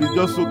people that have been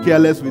just so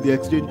careless with the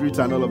exchange rates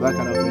and all of that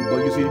kind of thing.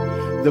 But you see,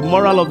 the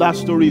moral of that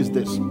story is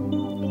this.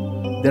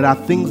 There are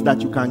things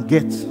that you can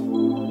get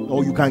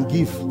or you can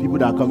give people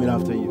that are coming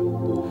after you.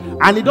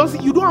 And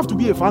you don't have to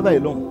be a father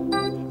alone.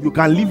 You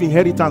can leave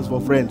inheritance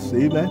for friends.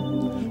 Amen.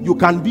 You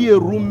can be a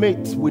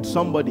roommate with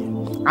somebody,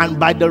 and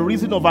by the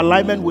reason of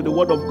alignment with the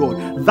word of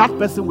God, that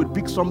person will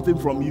pick something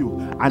from you,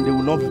 and they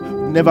will not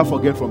never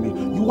forget from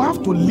me. You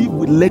have to live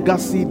with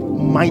legacy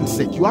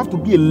mindset. You have to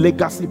be a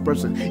legacy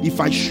person. If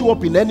I show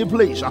up in any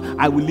place,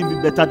 I will live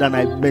it better than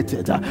I met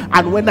it.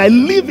 And when I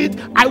live it,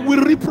 I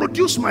will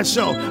reproduce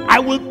myself. I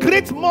will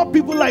create more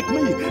people like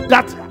me,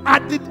 that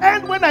at the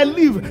end when I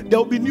leave, there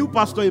will be new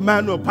Pastor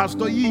Emmanuel,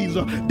 Pastor Yees.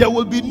 There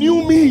will be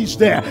new me's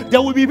there.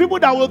 There will be people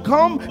that will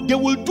come, they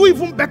will do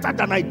even better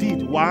than I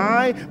did.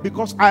 Why?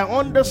 Because I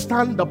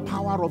understand the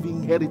power of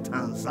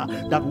inheritance,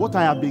 that what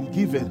I have been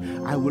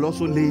given, I will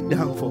also lay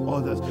down for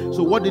others.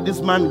 So what did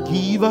this man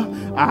give?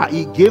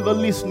 He gave a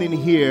listening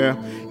here.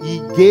 He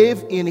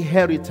gave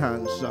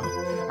inheritance.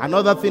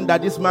 Another thing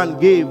that this man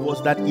gave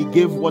was that he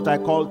gave what I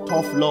call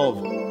tough love.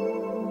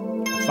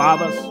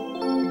 Fathers,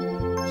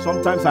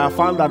 sometimes I have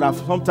found that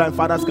sometimes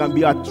fathers can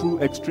be at true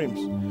extremes.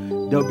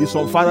 There will be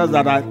some fathers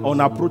that are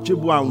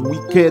unapproachable and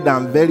wicked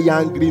and very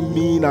angry,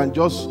 mean, and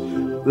just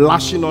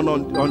lashing on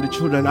the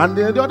children. And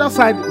the other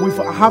side, we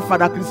have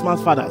Father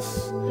Christmas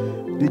fathers.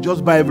 They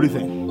just buy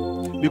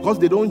everything because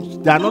they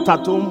are not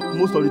at home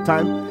most of the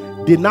time.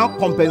 They now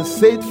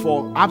compensate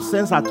for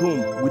absence at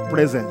home with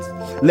presence.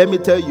 Let me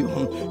tell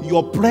you,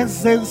 your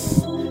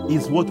presence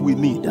is what we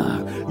need.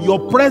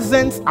 Your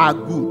presence are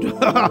good,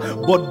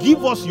 but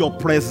give us your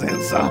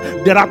presence.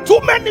 There are too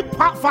many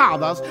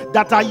fathers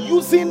that are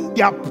using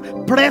their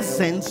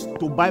presence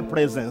to buy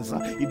presence.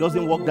 It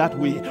doesn't work that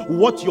way.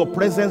 What your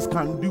presence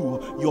can do,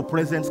 your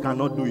presence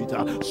cannot do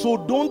it. So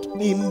don't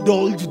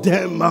indulge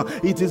them.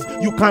 It is,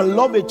 you can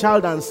love a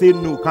child and say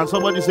no. Can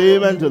somebody say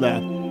amen to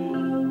that?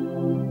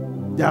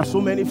 There are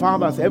so many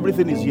fathers,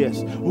 everything is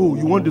yes. Oh,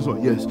 you want this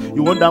one? Yes.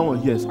 You want that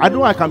one? Yes. I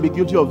know I can be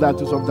guilty of that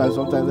too sometimes.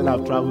 Sometimes when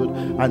I've traveled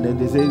and then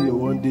they say they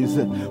want this.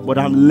 But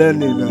I'm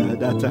learning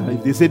that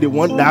if they say they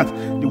want that,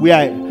 the way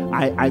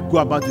I go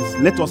about this,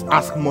 let us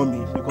ask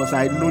mommy, because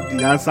I know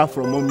the answer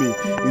from mommy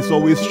is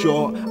always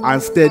sure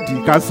and steady.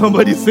 Can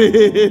somebody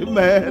say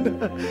amen?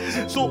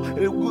 So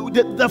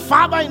the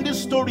father in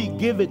this story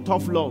gave a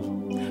tough love.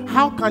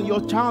 How can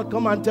your child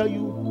come and tell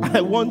you, I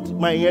want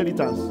my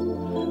inheritance,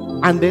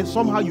 and then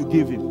somehow you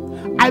give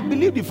him? I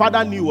believe the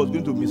father knew he was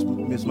going to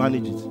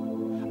mismanage it.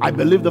 I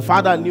believe the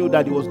father knew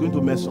that he was going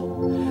to mess up,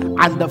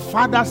 and the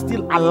father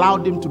still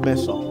allowed him to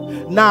mess up.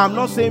 Now, I'm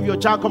not saying if your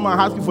child come and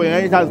ask you for your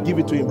inheritance, give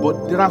it to him,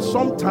 but there are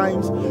some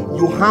times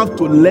you have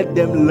to let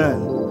them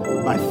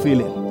learn by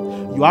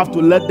failing. You have to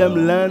let them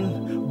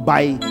learn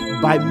by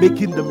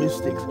making the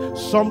mistakes.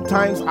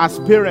 Sometimes as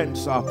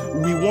parents,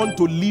 we want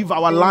to live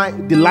our life,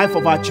 the life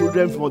of our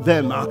children for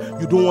them.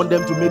 You don't want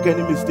them to make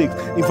any mistakes.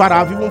 In fact,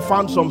 I've even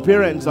found some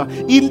parents,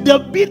 in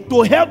the bid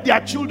to help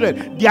their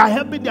children, they are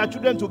helping their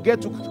children to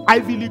get to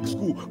Ivy League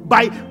school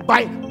by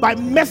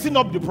messing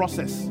up the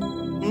process.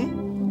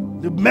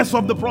 They mess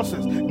up the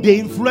process. They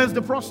influence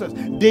the process.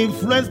 They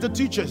influence the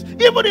teachers.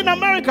 Even in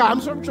America, I'm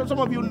sure some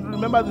of you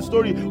remember the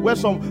story where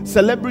some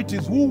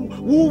celebrities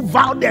who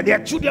vowed that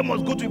their children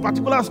must go to a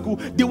particular school,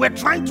 they were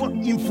trying to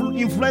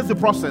influence the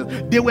process.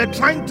 They were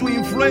trying to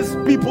influence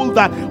people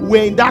that were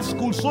in that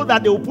school so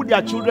that they will put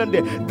their children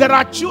there. There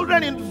are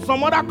children in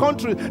some other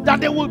countries that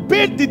they will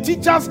pay the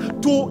teachers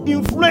to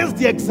influence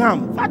the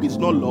exam. That is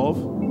not love.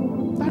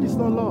 That is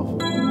not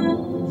love.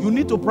 You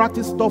need to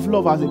practice tough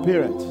love as a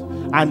parent.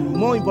 And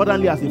more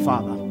importantly, as a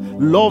father.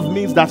 Love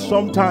means that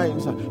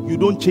sometimes you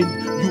don't change.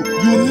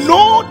 You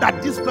know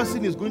that this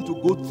person is going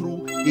to go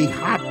through a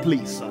hard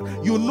place.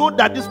 You know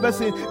that this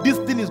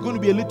thing is going to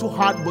be a little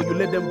hard, but you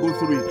let them go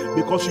through it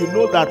because you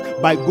know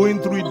that by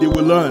going through it, they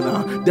will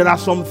learn. There are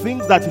some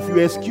things that if you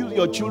excuse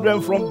your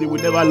children from, they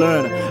will never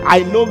learn.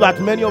 I know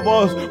that many of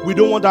us, we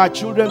don't want our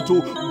children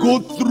to go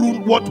through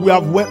what we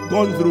have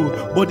gone through,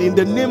 but in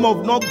the name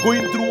of not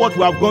going through what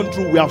we have gone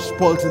through, we have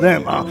spoiled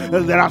them.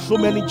 There are so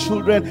many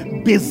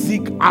children,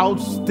 basic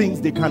house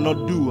things they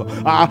cannot do.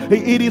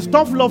 It is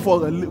tough love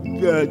for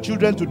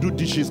children to do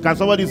dishes. Can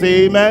somebody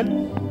say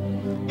amen?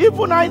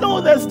 Even I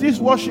know there's this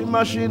washing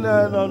machine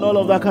and all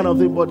of that kind of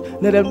thing,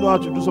 but let them know how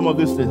to do some of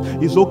these things.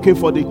 It's okay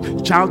for the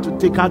child to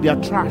take out their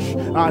trash,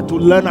 to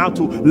learn how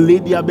to lay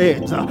their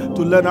beds,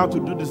 to learn how to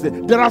do this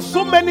thing. There are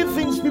so many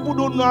things people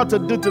don't know how to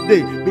do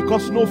today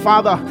because no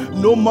father,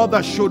 no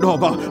mother showed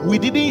up. We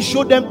didn't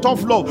show them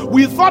tough love.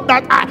 We thought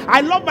that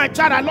I love my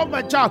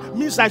child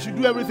means I should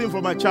do everything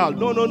for my child.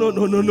 No.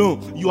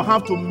 You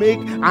have to make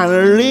and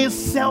raise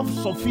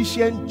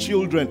self-sufficient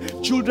children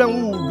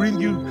who will bring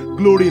you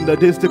glory in the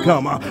days to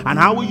come. And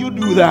how will you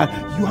do that?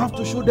 You have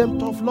to show them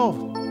tough love.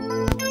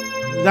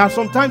 Now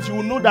sometimes you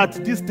will know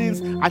that these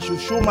things I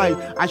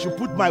should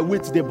put my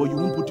weight there, but you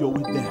won't put your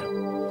weight there.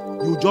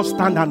 You just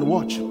stand and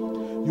watch.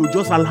 You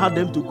just allow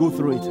them to go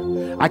through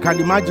it. I can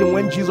imagine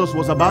when Jesus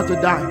was about to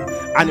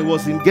die and he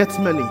was in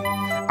Gethsemane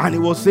and he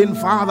was saying,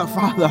 Father,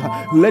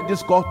 let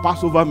this cup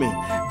pass over me.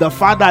 The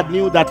father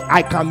knew that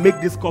I can make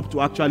this cup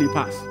to actually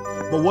pass.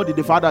 But what did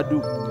the father do?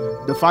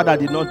 The father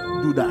did not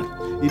do that.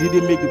 He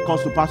didn't make the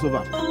cause to pass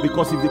over.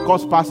 Because if the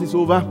cause passes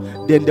over,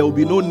 then there will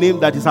be no name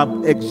that is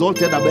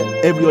exalted above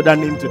every other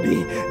name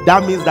today.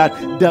 That means that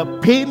the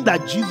pain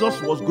that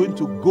Jesus was going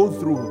to go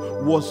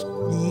through was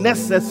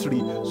necessary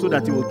so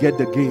that he will get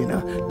the gain.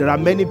 There are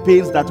many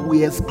pains that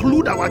we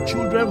exclude our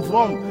children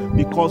from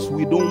because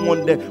we don't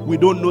want them, we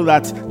don't know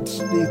that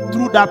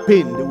through that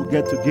pain they will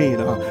get to gain.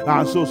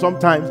 And so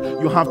sometimes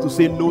you have to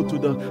say no to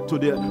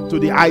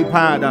the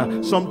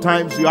iPad.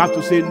 Sometimes you have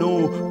to say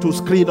no to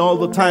screen all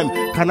the time.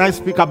 Can I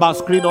speak about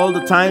screen all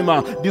the time?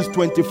 This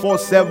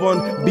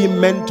 24/7 being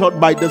mentored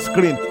by the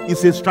screen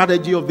is a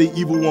strategy of the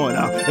evil one.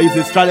 It's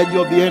a strategy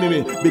of the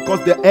enemy,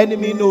 because the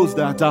enemy knows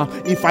that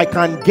if I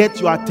can get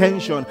your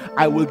attention,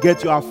 I will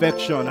get your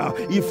affection.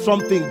 If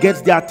something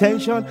gets the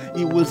attention,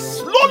 it will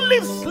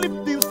slowly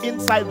slip this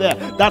inside there.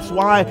 That's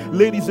why,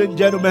 ladies and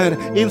gentlemen,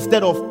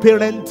 instead of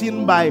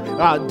parenting by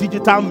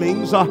digital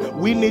means,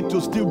 we need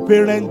to still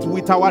parent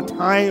with our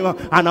time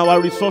and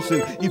our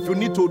resources. If you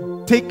need to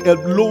take a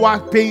lower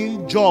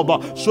paying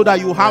job so that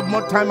you have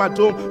more time at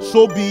home,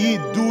 so be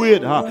it, do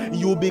it.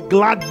 You'll be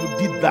glad you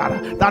did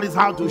that. That is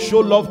how to show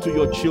love to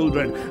your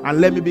children.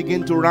 And let me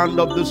begin to round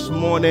up this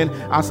morning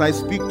as I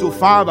speak to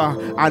Father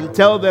and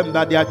tell them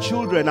that their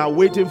children are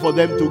waiting for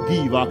them to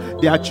give.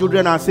 Their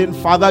children are saying,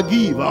 Father,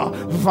 give.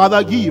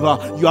 Father, give.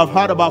 You have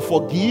heard about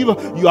forgive,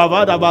 you have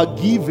heard about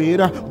giving,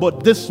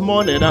 but this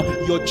morning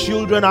your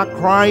children are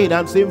crying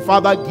and saying,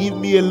 Father, give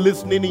me a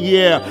listening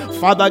ear.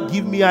 Father,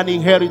 give me an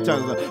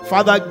inheritance.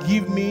 Father,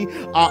 give me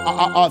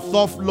a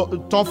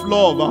tough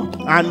love.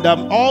 And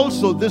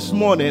also this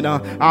morning,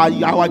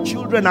 our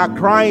children are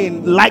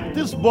crying like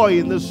this boy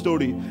in this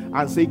story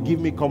and say, give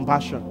me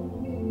compassion.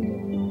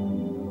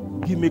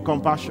 Give me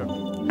compassion.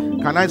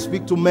 Can I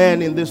speak to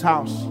men in this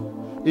house?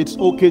 It's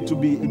okay to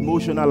be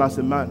emotional as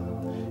a man.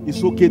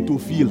 It's okay to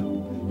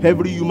feel.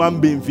 Every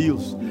human being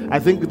feels. I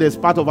think there's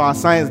part of our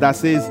science that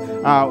says,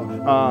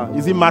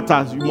 is it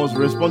matters? You must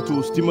respond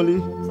to stimuli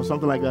or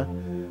something like that.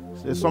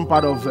 There's some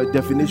part of a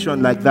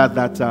definition like that,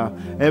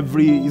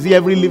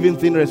 every living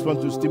thing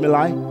responds to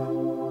stimuli?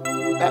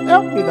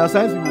 Help me, the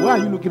science people. Why are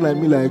you looking at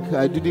me like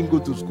I didn't go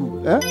to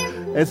school?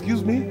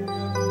 Excuse me?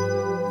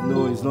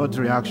 No, it's not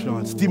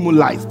reaction.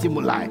 Stimuli.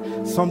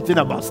 Something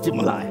about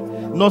stimuli.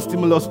 Not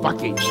stimulus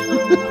package.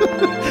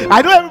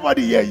 I know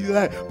everybody here, you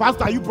like,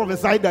 Pastor, you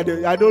prophesied that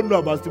I don't know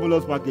about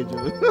stimulus package.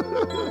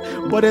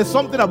 But there's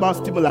something about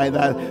stimuli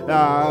that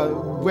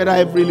whether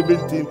every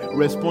living thing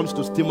responds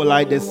to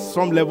stimuli, there's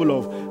some level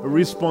of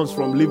response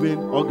from living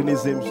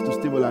organisms to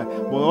stimuli.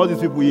 But all these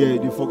people here,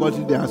 they forgot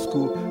in their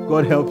school.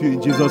 God help you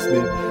in Jesus'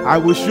 name. I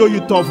will show you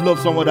tough love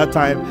some other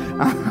time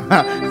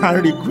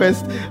and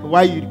request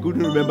why you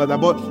couldn't remember that.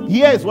 But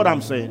here is what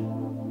I'm saying.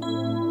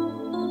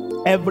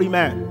 Every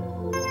man,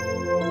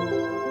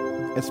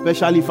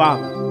 especially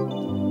father,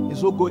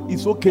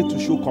 it's okay to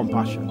show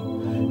compassion.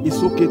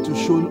 It's okay to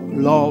show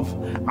love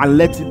and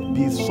let it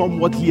be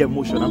somewhatly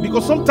emotional,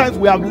 because sometimes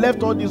we have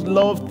left all these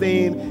love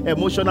thing,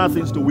 emotional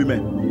things to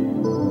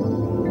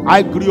women.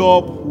 I grew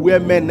up where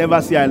men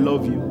never say I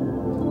love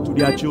you to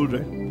their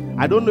children.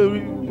 I don't know,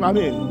 I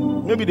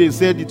mean, maybe they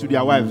said it to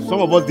their wives. Some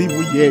of us didn't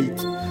even hear it.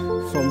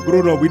 Some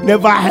grown up, we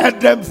never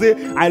heard them say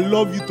I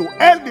love you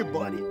to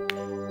anybody.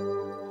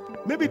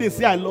 Maybe they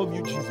say I love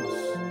you, Jesus.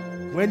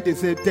 When they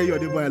say, tell your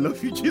neighbor I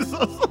love you, Jesus.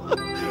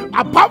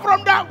 Apart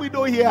from that, we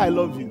don't hear I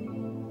love you.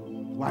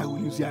 Why will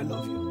you say I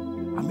love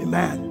you? I'm a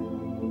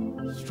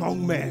man.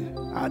 Strong men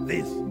are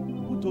this.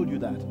 Who told you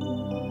that?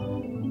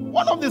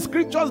 One of the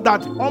scriptures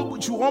that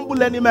should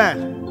humble any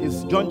man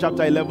is John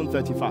chapter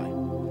 11:35.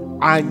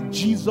 And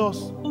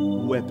Jesus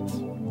wept.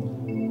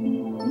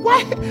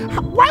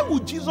 Why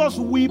would Jesus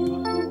weep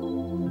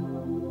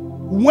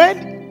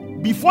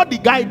when before the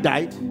guy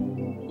died,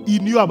 he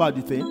knew about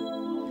the thing?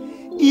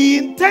 He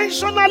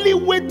intentionally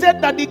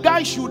waited that the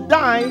guy should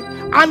die,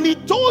 and he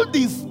told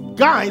these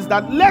guys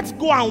that let's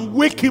go and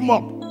wake him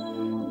up.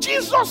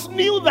 Jesus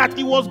knew that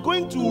he was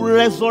going to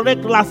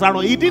resurrect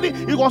Lazarus.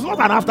 It was not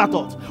an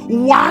afterthought.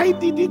 Why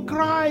did he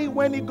cry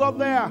when he got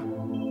there?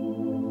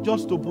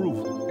 Just to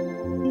prove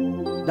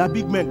that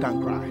big men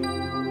can cry.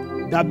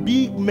 That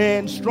big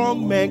men,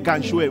 strong men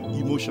can show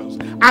emotions.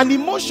 And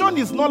emotion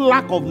is not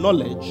lack of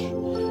knowledge.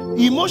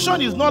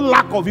 Emotion is not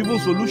lack of even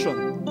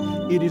solution.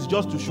 It is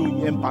just to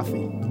show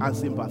empathy and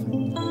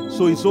sympathy.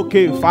 So it's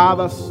okay,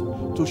 fathers,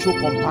 to show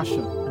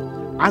compassion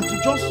and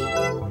to just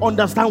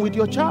understand with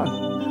your child.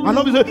 And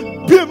not be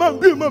saying, be a man,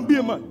 be a man, be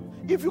a man.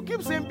 If you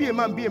keep saying be a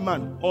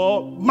man,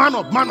 or man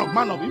up,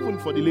 even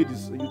for the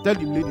ladies, you tell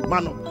the lady,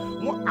 man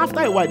up.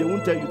 After a while, they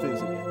won't tell you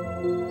things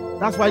again.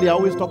 That's why they're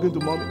always talking to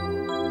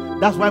mommy.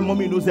 That's why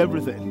mommy knows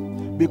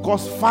everything.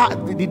 Because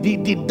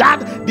the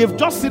dad, they've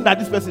just seen that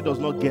this person does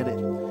not get it.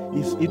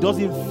 He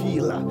doesn't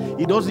feel,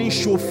 he doesn't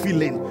show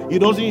feeling, he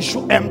doesn't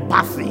show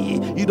empathy,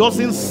 he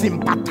doesn't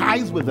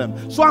sympathize with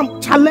them. So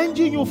I'm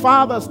challenging you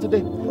fathers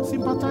today,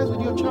 sympathize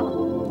with your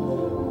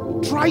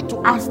child. Try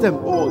to ask them,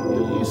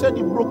 oh, you said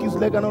he broke his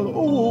leg, and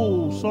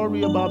oh,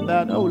 sorry about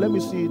that, oh, let me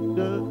see it.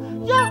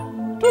 Yeah,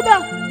 do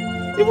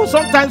that. Even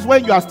sometimes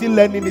when you are still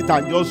learning it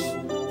and just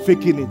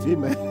faking it,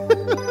 amen.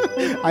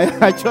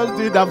 I just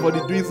did that for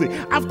the doing sake.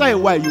 After a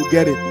while, you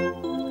get it.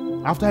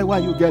 After a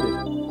while, you get it.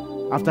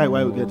 After a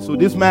while, you get it. So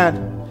this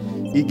man,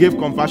 he gave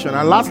compassion.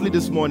 And lastly,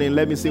 this morning,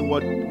 let me say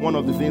what one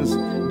of the things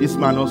this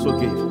man also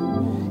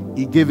gave.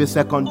 He gave a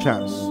second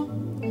chance,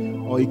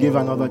 or he gave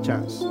another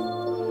chance.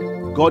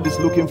 God is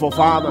looking for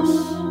fathers,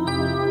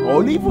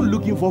 or even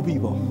looking for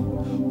people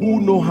who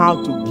know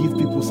how to give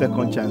people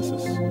second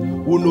chances,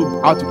 who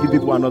know how to give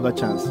people another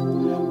chance.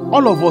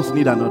 All of us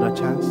need another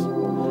chance.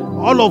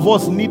 All of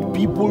us need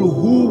people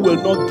who will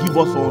not give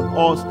us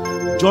on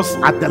us just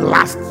at the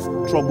last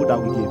trouble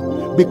that we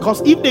give.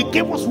 Because if they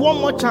gave us one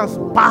more chance,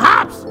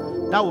 perhaps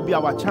that will be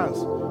our chance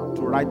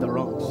to right the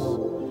wrongs.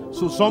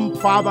 So some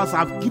fathers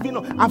have given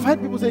up. I've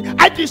heard people say,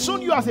 I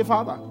disown you as a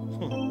father.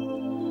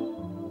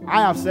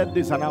 I have said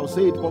this and I will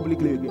say it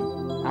publicly again.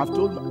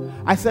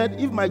 I said,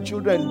 if my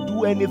children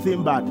do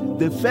anything bad,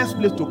 the first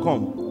place to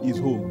come is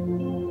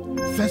home.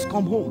 First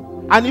come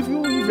home. And if you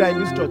are in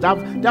this church, there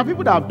are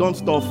people that have done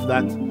stuff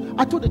that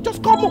I told them,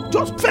 just come home,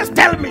 just first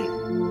tell me.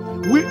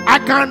 I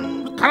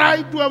can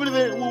cry, do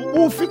everything,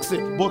 we'll fix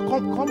it. But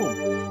come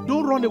home.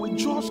 Don't run away,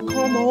 just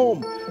come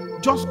home.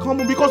 Just come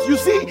home. Because you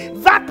see,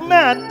 that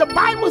man, the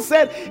Bible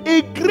said,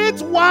 a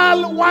great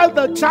while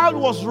the child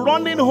was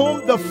running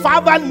home, the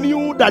father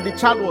knew that the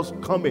child was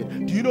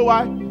coming. Do you know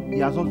why? He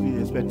has not been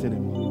expecting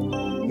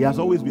him. He has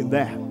always been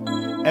there.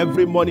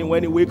 Every morning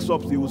when he wakes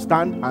up, he will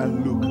stand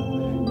and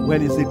look.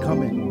 When is he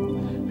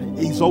coming?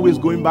 He's always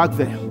going back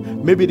there.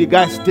 Maybe the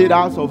guy stayed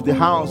out of the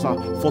house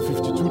for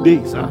 52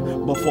 days.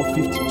 But for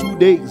 52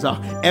 days,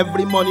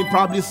 every morning,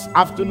 probably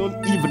afternoon,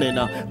 evening,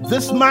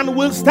 this man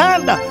will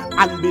stand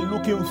and be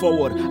looking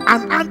forward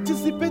and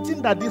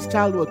anticipating that this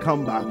child will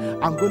come back.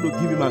 I'm going to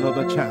give him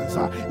another chance.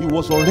 He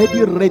was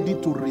already ready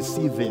to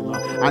receive him.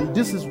 And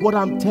this is what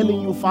I'm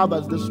telling you,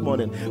 fathers, this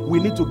morning. We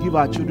need to give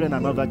our children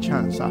another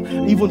chance.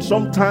 Even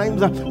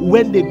sometimes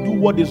when they do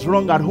what is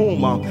wrong at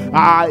home,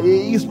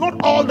 it's not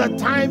all the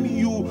time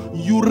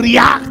you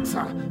react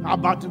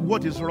about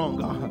what is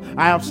wrong.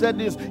 I have said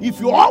this, if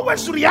you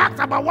always react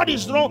about what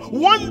is wrong,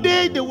 one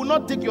day they will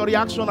not take your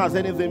reaction as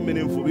anything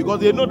meaningful, because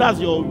they know that's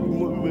your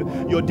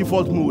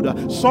default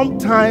mood.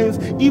 Sometimes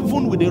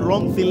even with the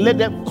wrong thing, let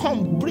them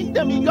come, bring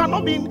them in. You are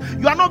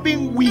not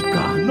being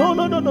weaker. No.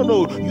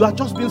 You are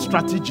just being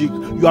strategic.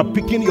 You are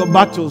picking your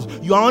battles.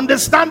 You are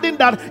understanding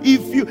that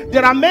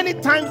there are many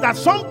times that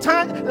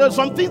sometimes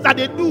some things that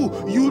they do,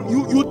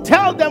 you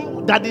tell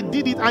them that they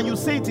did it, and you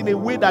say it in a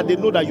way that they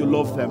know that you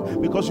love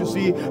them. Because you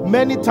see,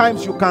 many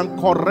times you can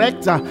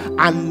correct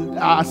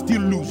and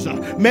still lose.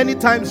 Many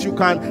times you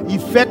can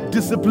effect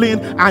discipline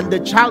and the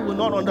child will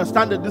not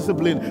understand the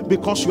discipline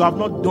because you have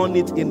not done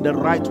it in the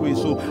right way.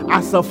 So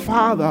as a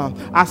father,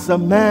 as a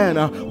man,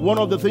 one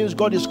of the things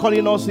God is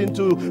calling us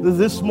into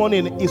this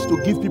morning is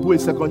to give people a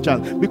second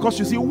chance. Because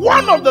you see,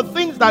 one of the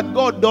things that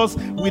God does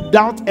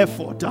without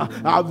effort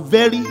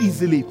very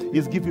easily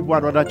is give people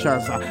another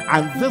chance.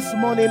 And this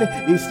morning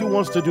he still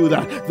wants to do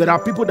that. There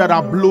are people that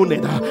are blown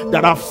it,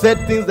 that have said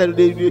things that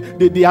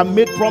they have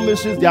made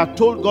promises. They are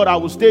told God, I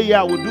will stay here,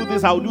 I will do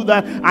this, I will do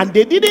that, and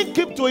they didn't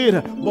keep to it.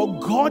 But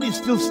God is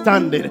still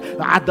standing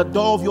at the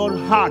door of your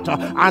heart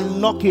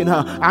and knocking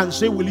and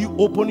say, will you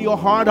open your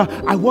heart?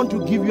 I want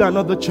to give you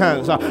another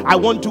chance. I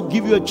want to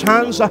give you a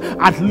chance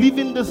at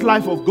living this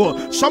life of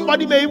God.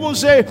 Somebody may even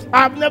say,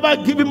 I've never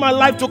given my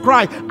life to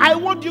Christ. I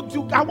want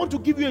to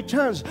give you a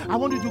chance. I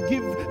want you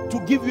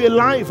to give you a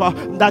life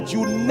that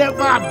you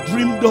never have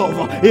dreamed of,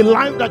 a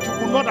life that you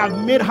could not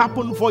have made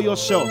happen for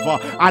yourself.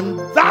 And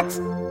that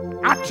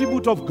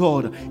attribute of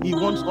God, he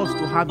wants us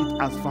to have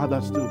it as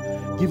fathers too.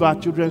 Give our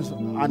children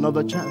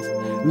another chance.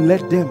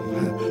 Let them.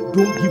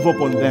 Don't give up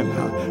on them.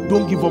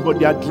 Don't give up on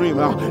their dream.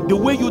 The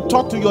way you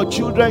talk to your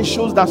children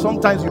shows that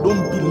sometimes you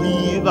don't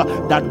believe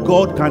that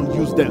God can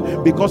use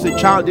them. Because a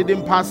child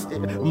didn't pass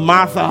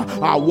math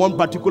one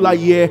particular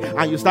year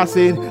and you start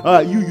saying,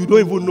 you don't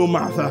even know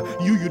math.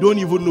 You don't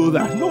even know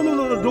that. No.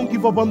 Don't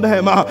give up on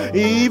them.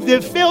 If they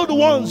failed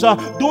once,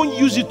 don't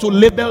use it to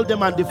label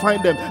them and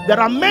define them. There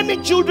are many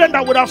children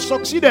that would have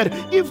succeeded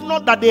if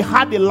not that they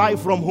had a lie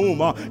from home.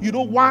 You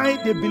know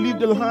why they believed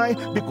the lie?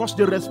 Because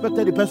they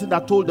respected the person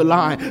that told the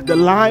lie. The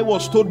lie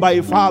was told by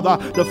a father.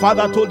 The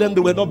father told them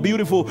they were not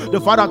beautiful. The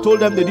father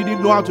told them they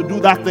didn't know how to do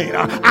that thing.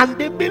 And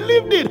they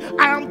believed it.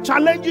 I am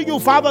challenging you,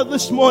 father,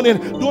 this morning.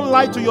 Don't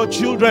lie to your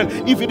children.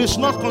 If it is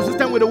not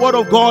consistent with the word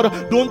of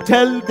God, don't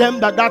tell them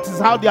that is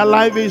how their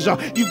life is.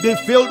 If they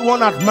failed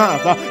one at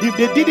math, if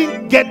they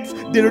didn't get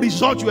the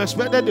result you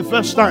expected the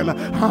first time,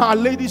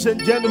 ladies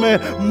and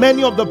gentlemen,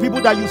 many of the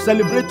people that you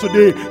celebrate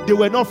today, they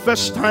were not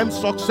first time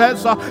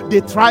success.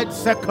 They tried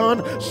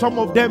second. Some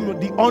of them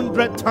the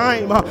 100th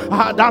time.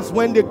 That's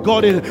when they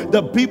got it.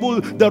 The people,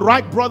 the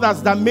Wright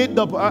brothers that made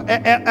the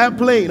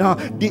airplane,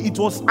 it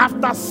was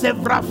after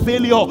several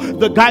failure.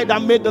 The guy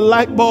that made the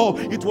light bulb,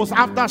 it was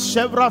after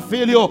several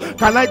failure.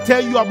 Can I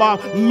tell you about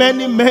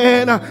many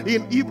men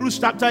in Hebrews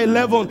chapter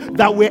 11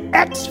 that were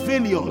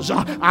ex-failures,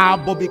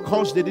 but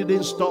because they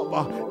didn't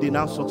stop, they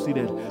now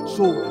succeeded.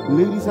 So,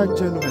 ladies and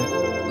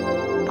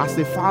gentlemen, as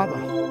a father,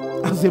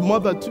 as a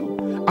mother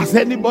too, As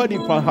anybody,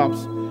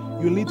 perhaps,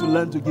 you need to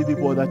learn to give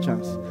people another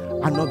chance.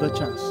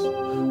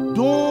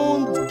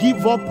 Don't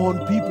give up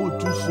on people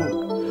too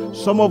soon.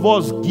 Some of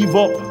us give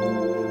up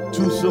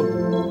too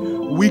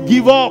soon. We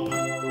give up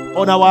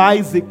on our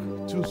Isaac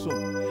too soon.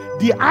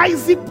 The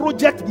Isaac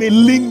project may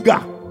linger.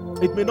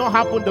 It may not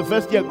happen the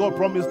first year God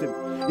promised him.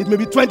 It may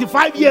be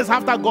 25 years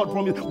after God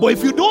promised. But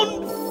if you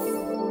don't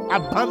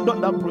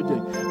abandon that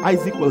project,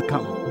 Isaac will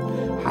come.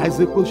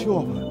 Isaac will show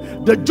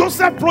up. The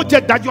Joseph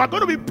project that you are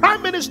going to be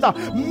prime minister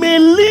may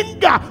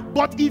linger,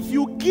 but if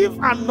you give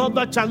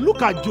another chance,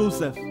 look at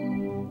Joseph.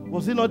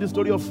 Was it not the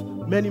story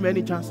of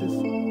many chances?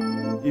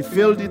 He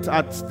failed it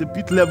at the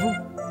pit level.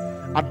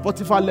 At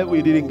Potiphar level,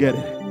 he didn't get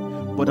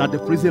it. But at the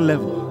prison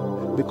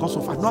level, because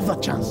of another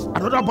chance,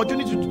 another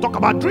opportunity to talk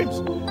about dreams,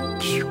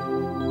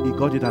 he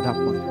got it at that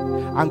point.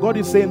 And God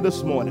is saying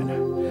this morning,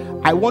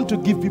 I want to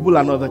give people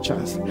another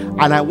chance,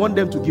 and I want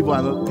them to give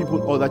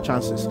people other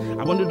chances.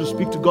 I want you to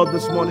speak to God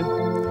this morning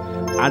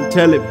and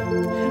tell him,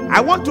 I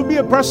want to be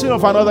a person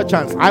of another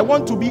chance. I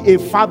want to be a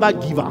father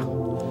giver.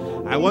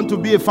 I want to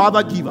be a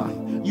father giver.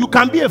 You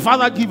can be a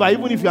father giver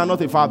even if you are not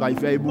a father.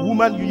 If you're a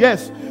woman,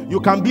 yes, you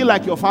can be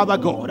like your father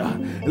God.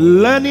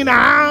 Learning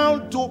how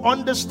to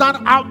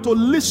understand how to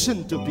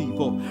listen to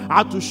people,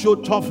 how to show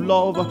tough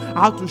love,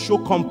 how to show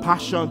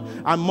compassion,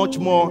 and much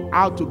more,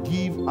 how to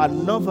give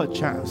another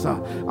chance,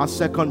 a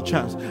second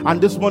chance. And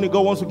this morning,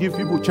 God wants to give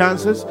people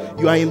chances.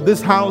 You are in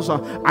this house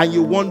and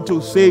you want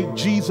to say,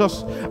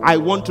 Jesus, I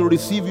want to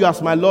receive you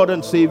as my Lord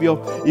and Savior.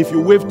 If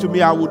you wave to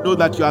me, I would know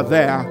that you are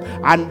there.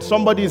 And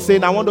somebody is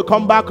saying, I want to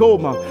come back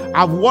home.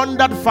 I've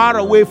wandered far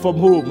away from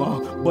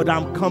home, but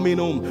I'm coming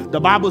home. The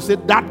Bible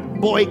said that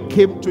boy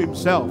came to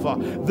himself.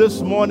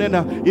 This morning,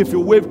 if you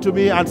wave to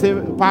me and say,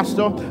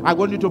 Pastor, I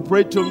want you to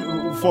pray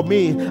for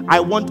me. I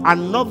want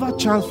another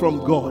chance from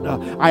God.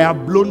 I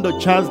have blown the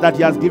chance that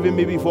he has given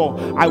me before.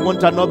 I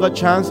want another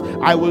chance.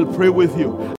 I will pray with you.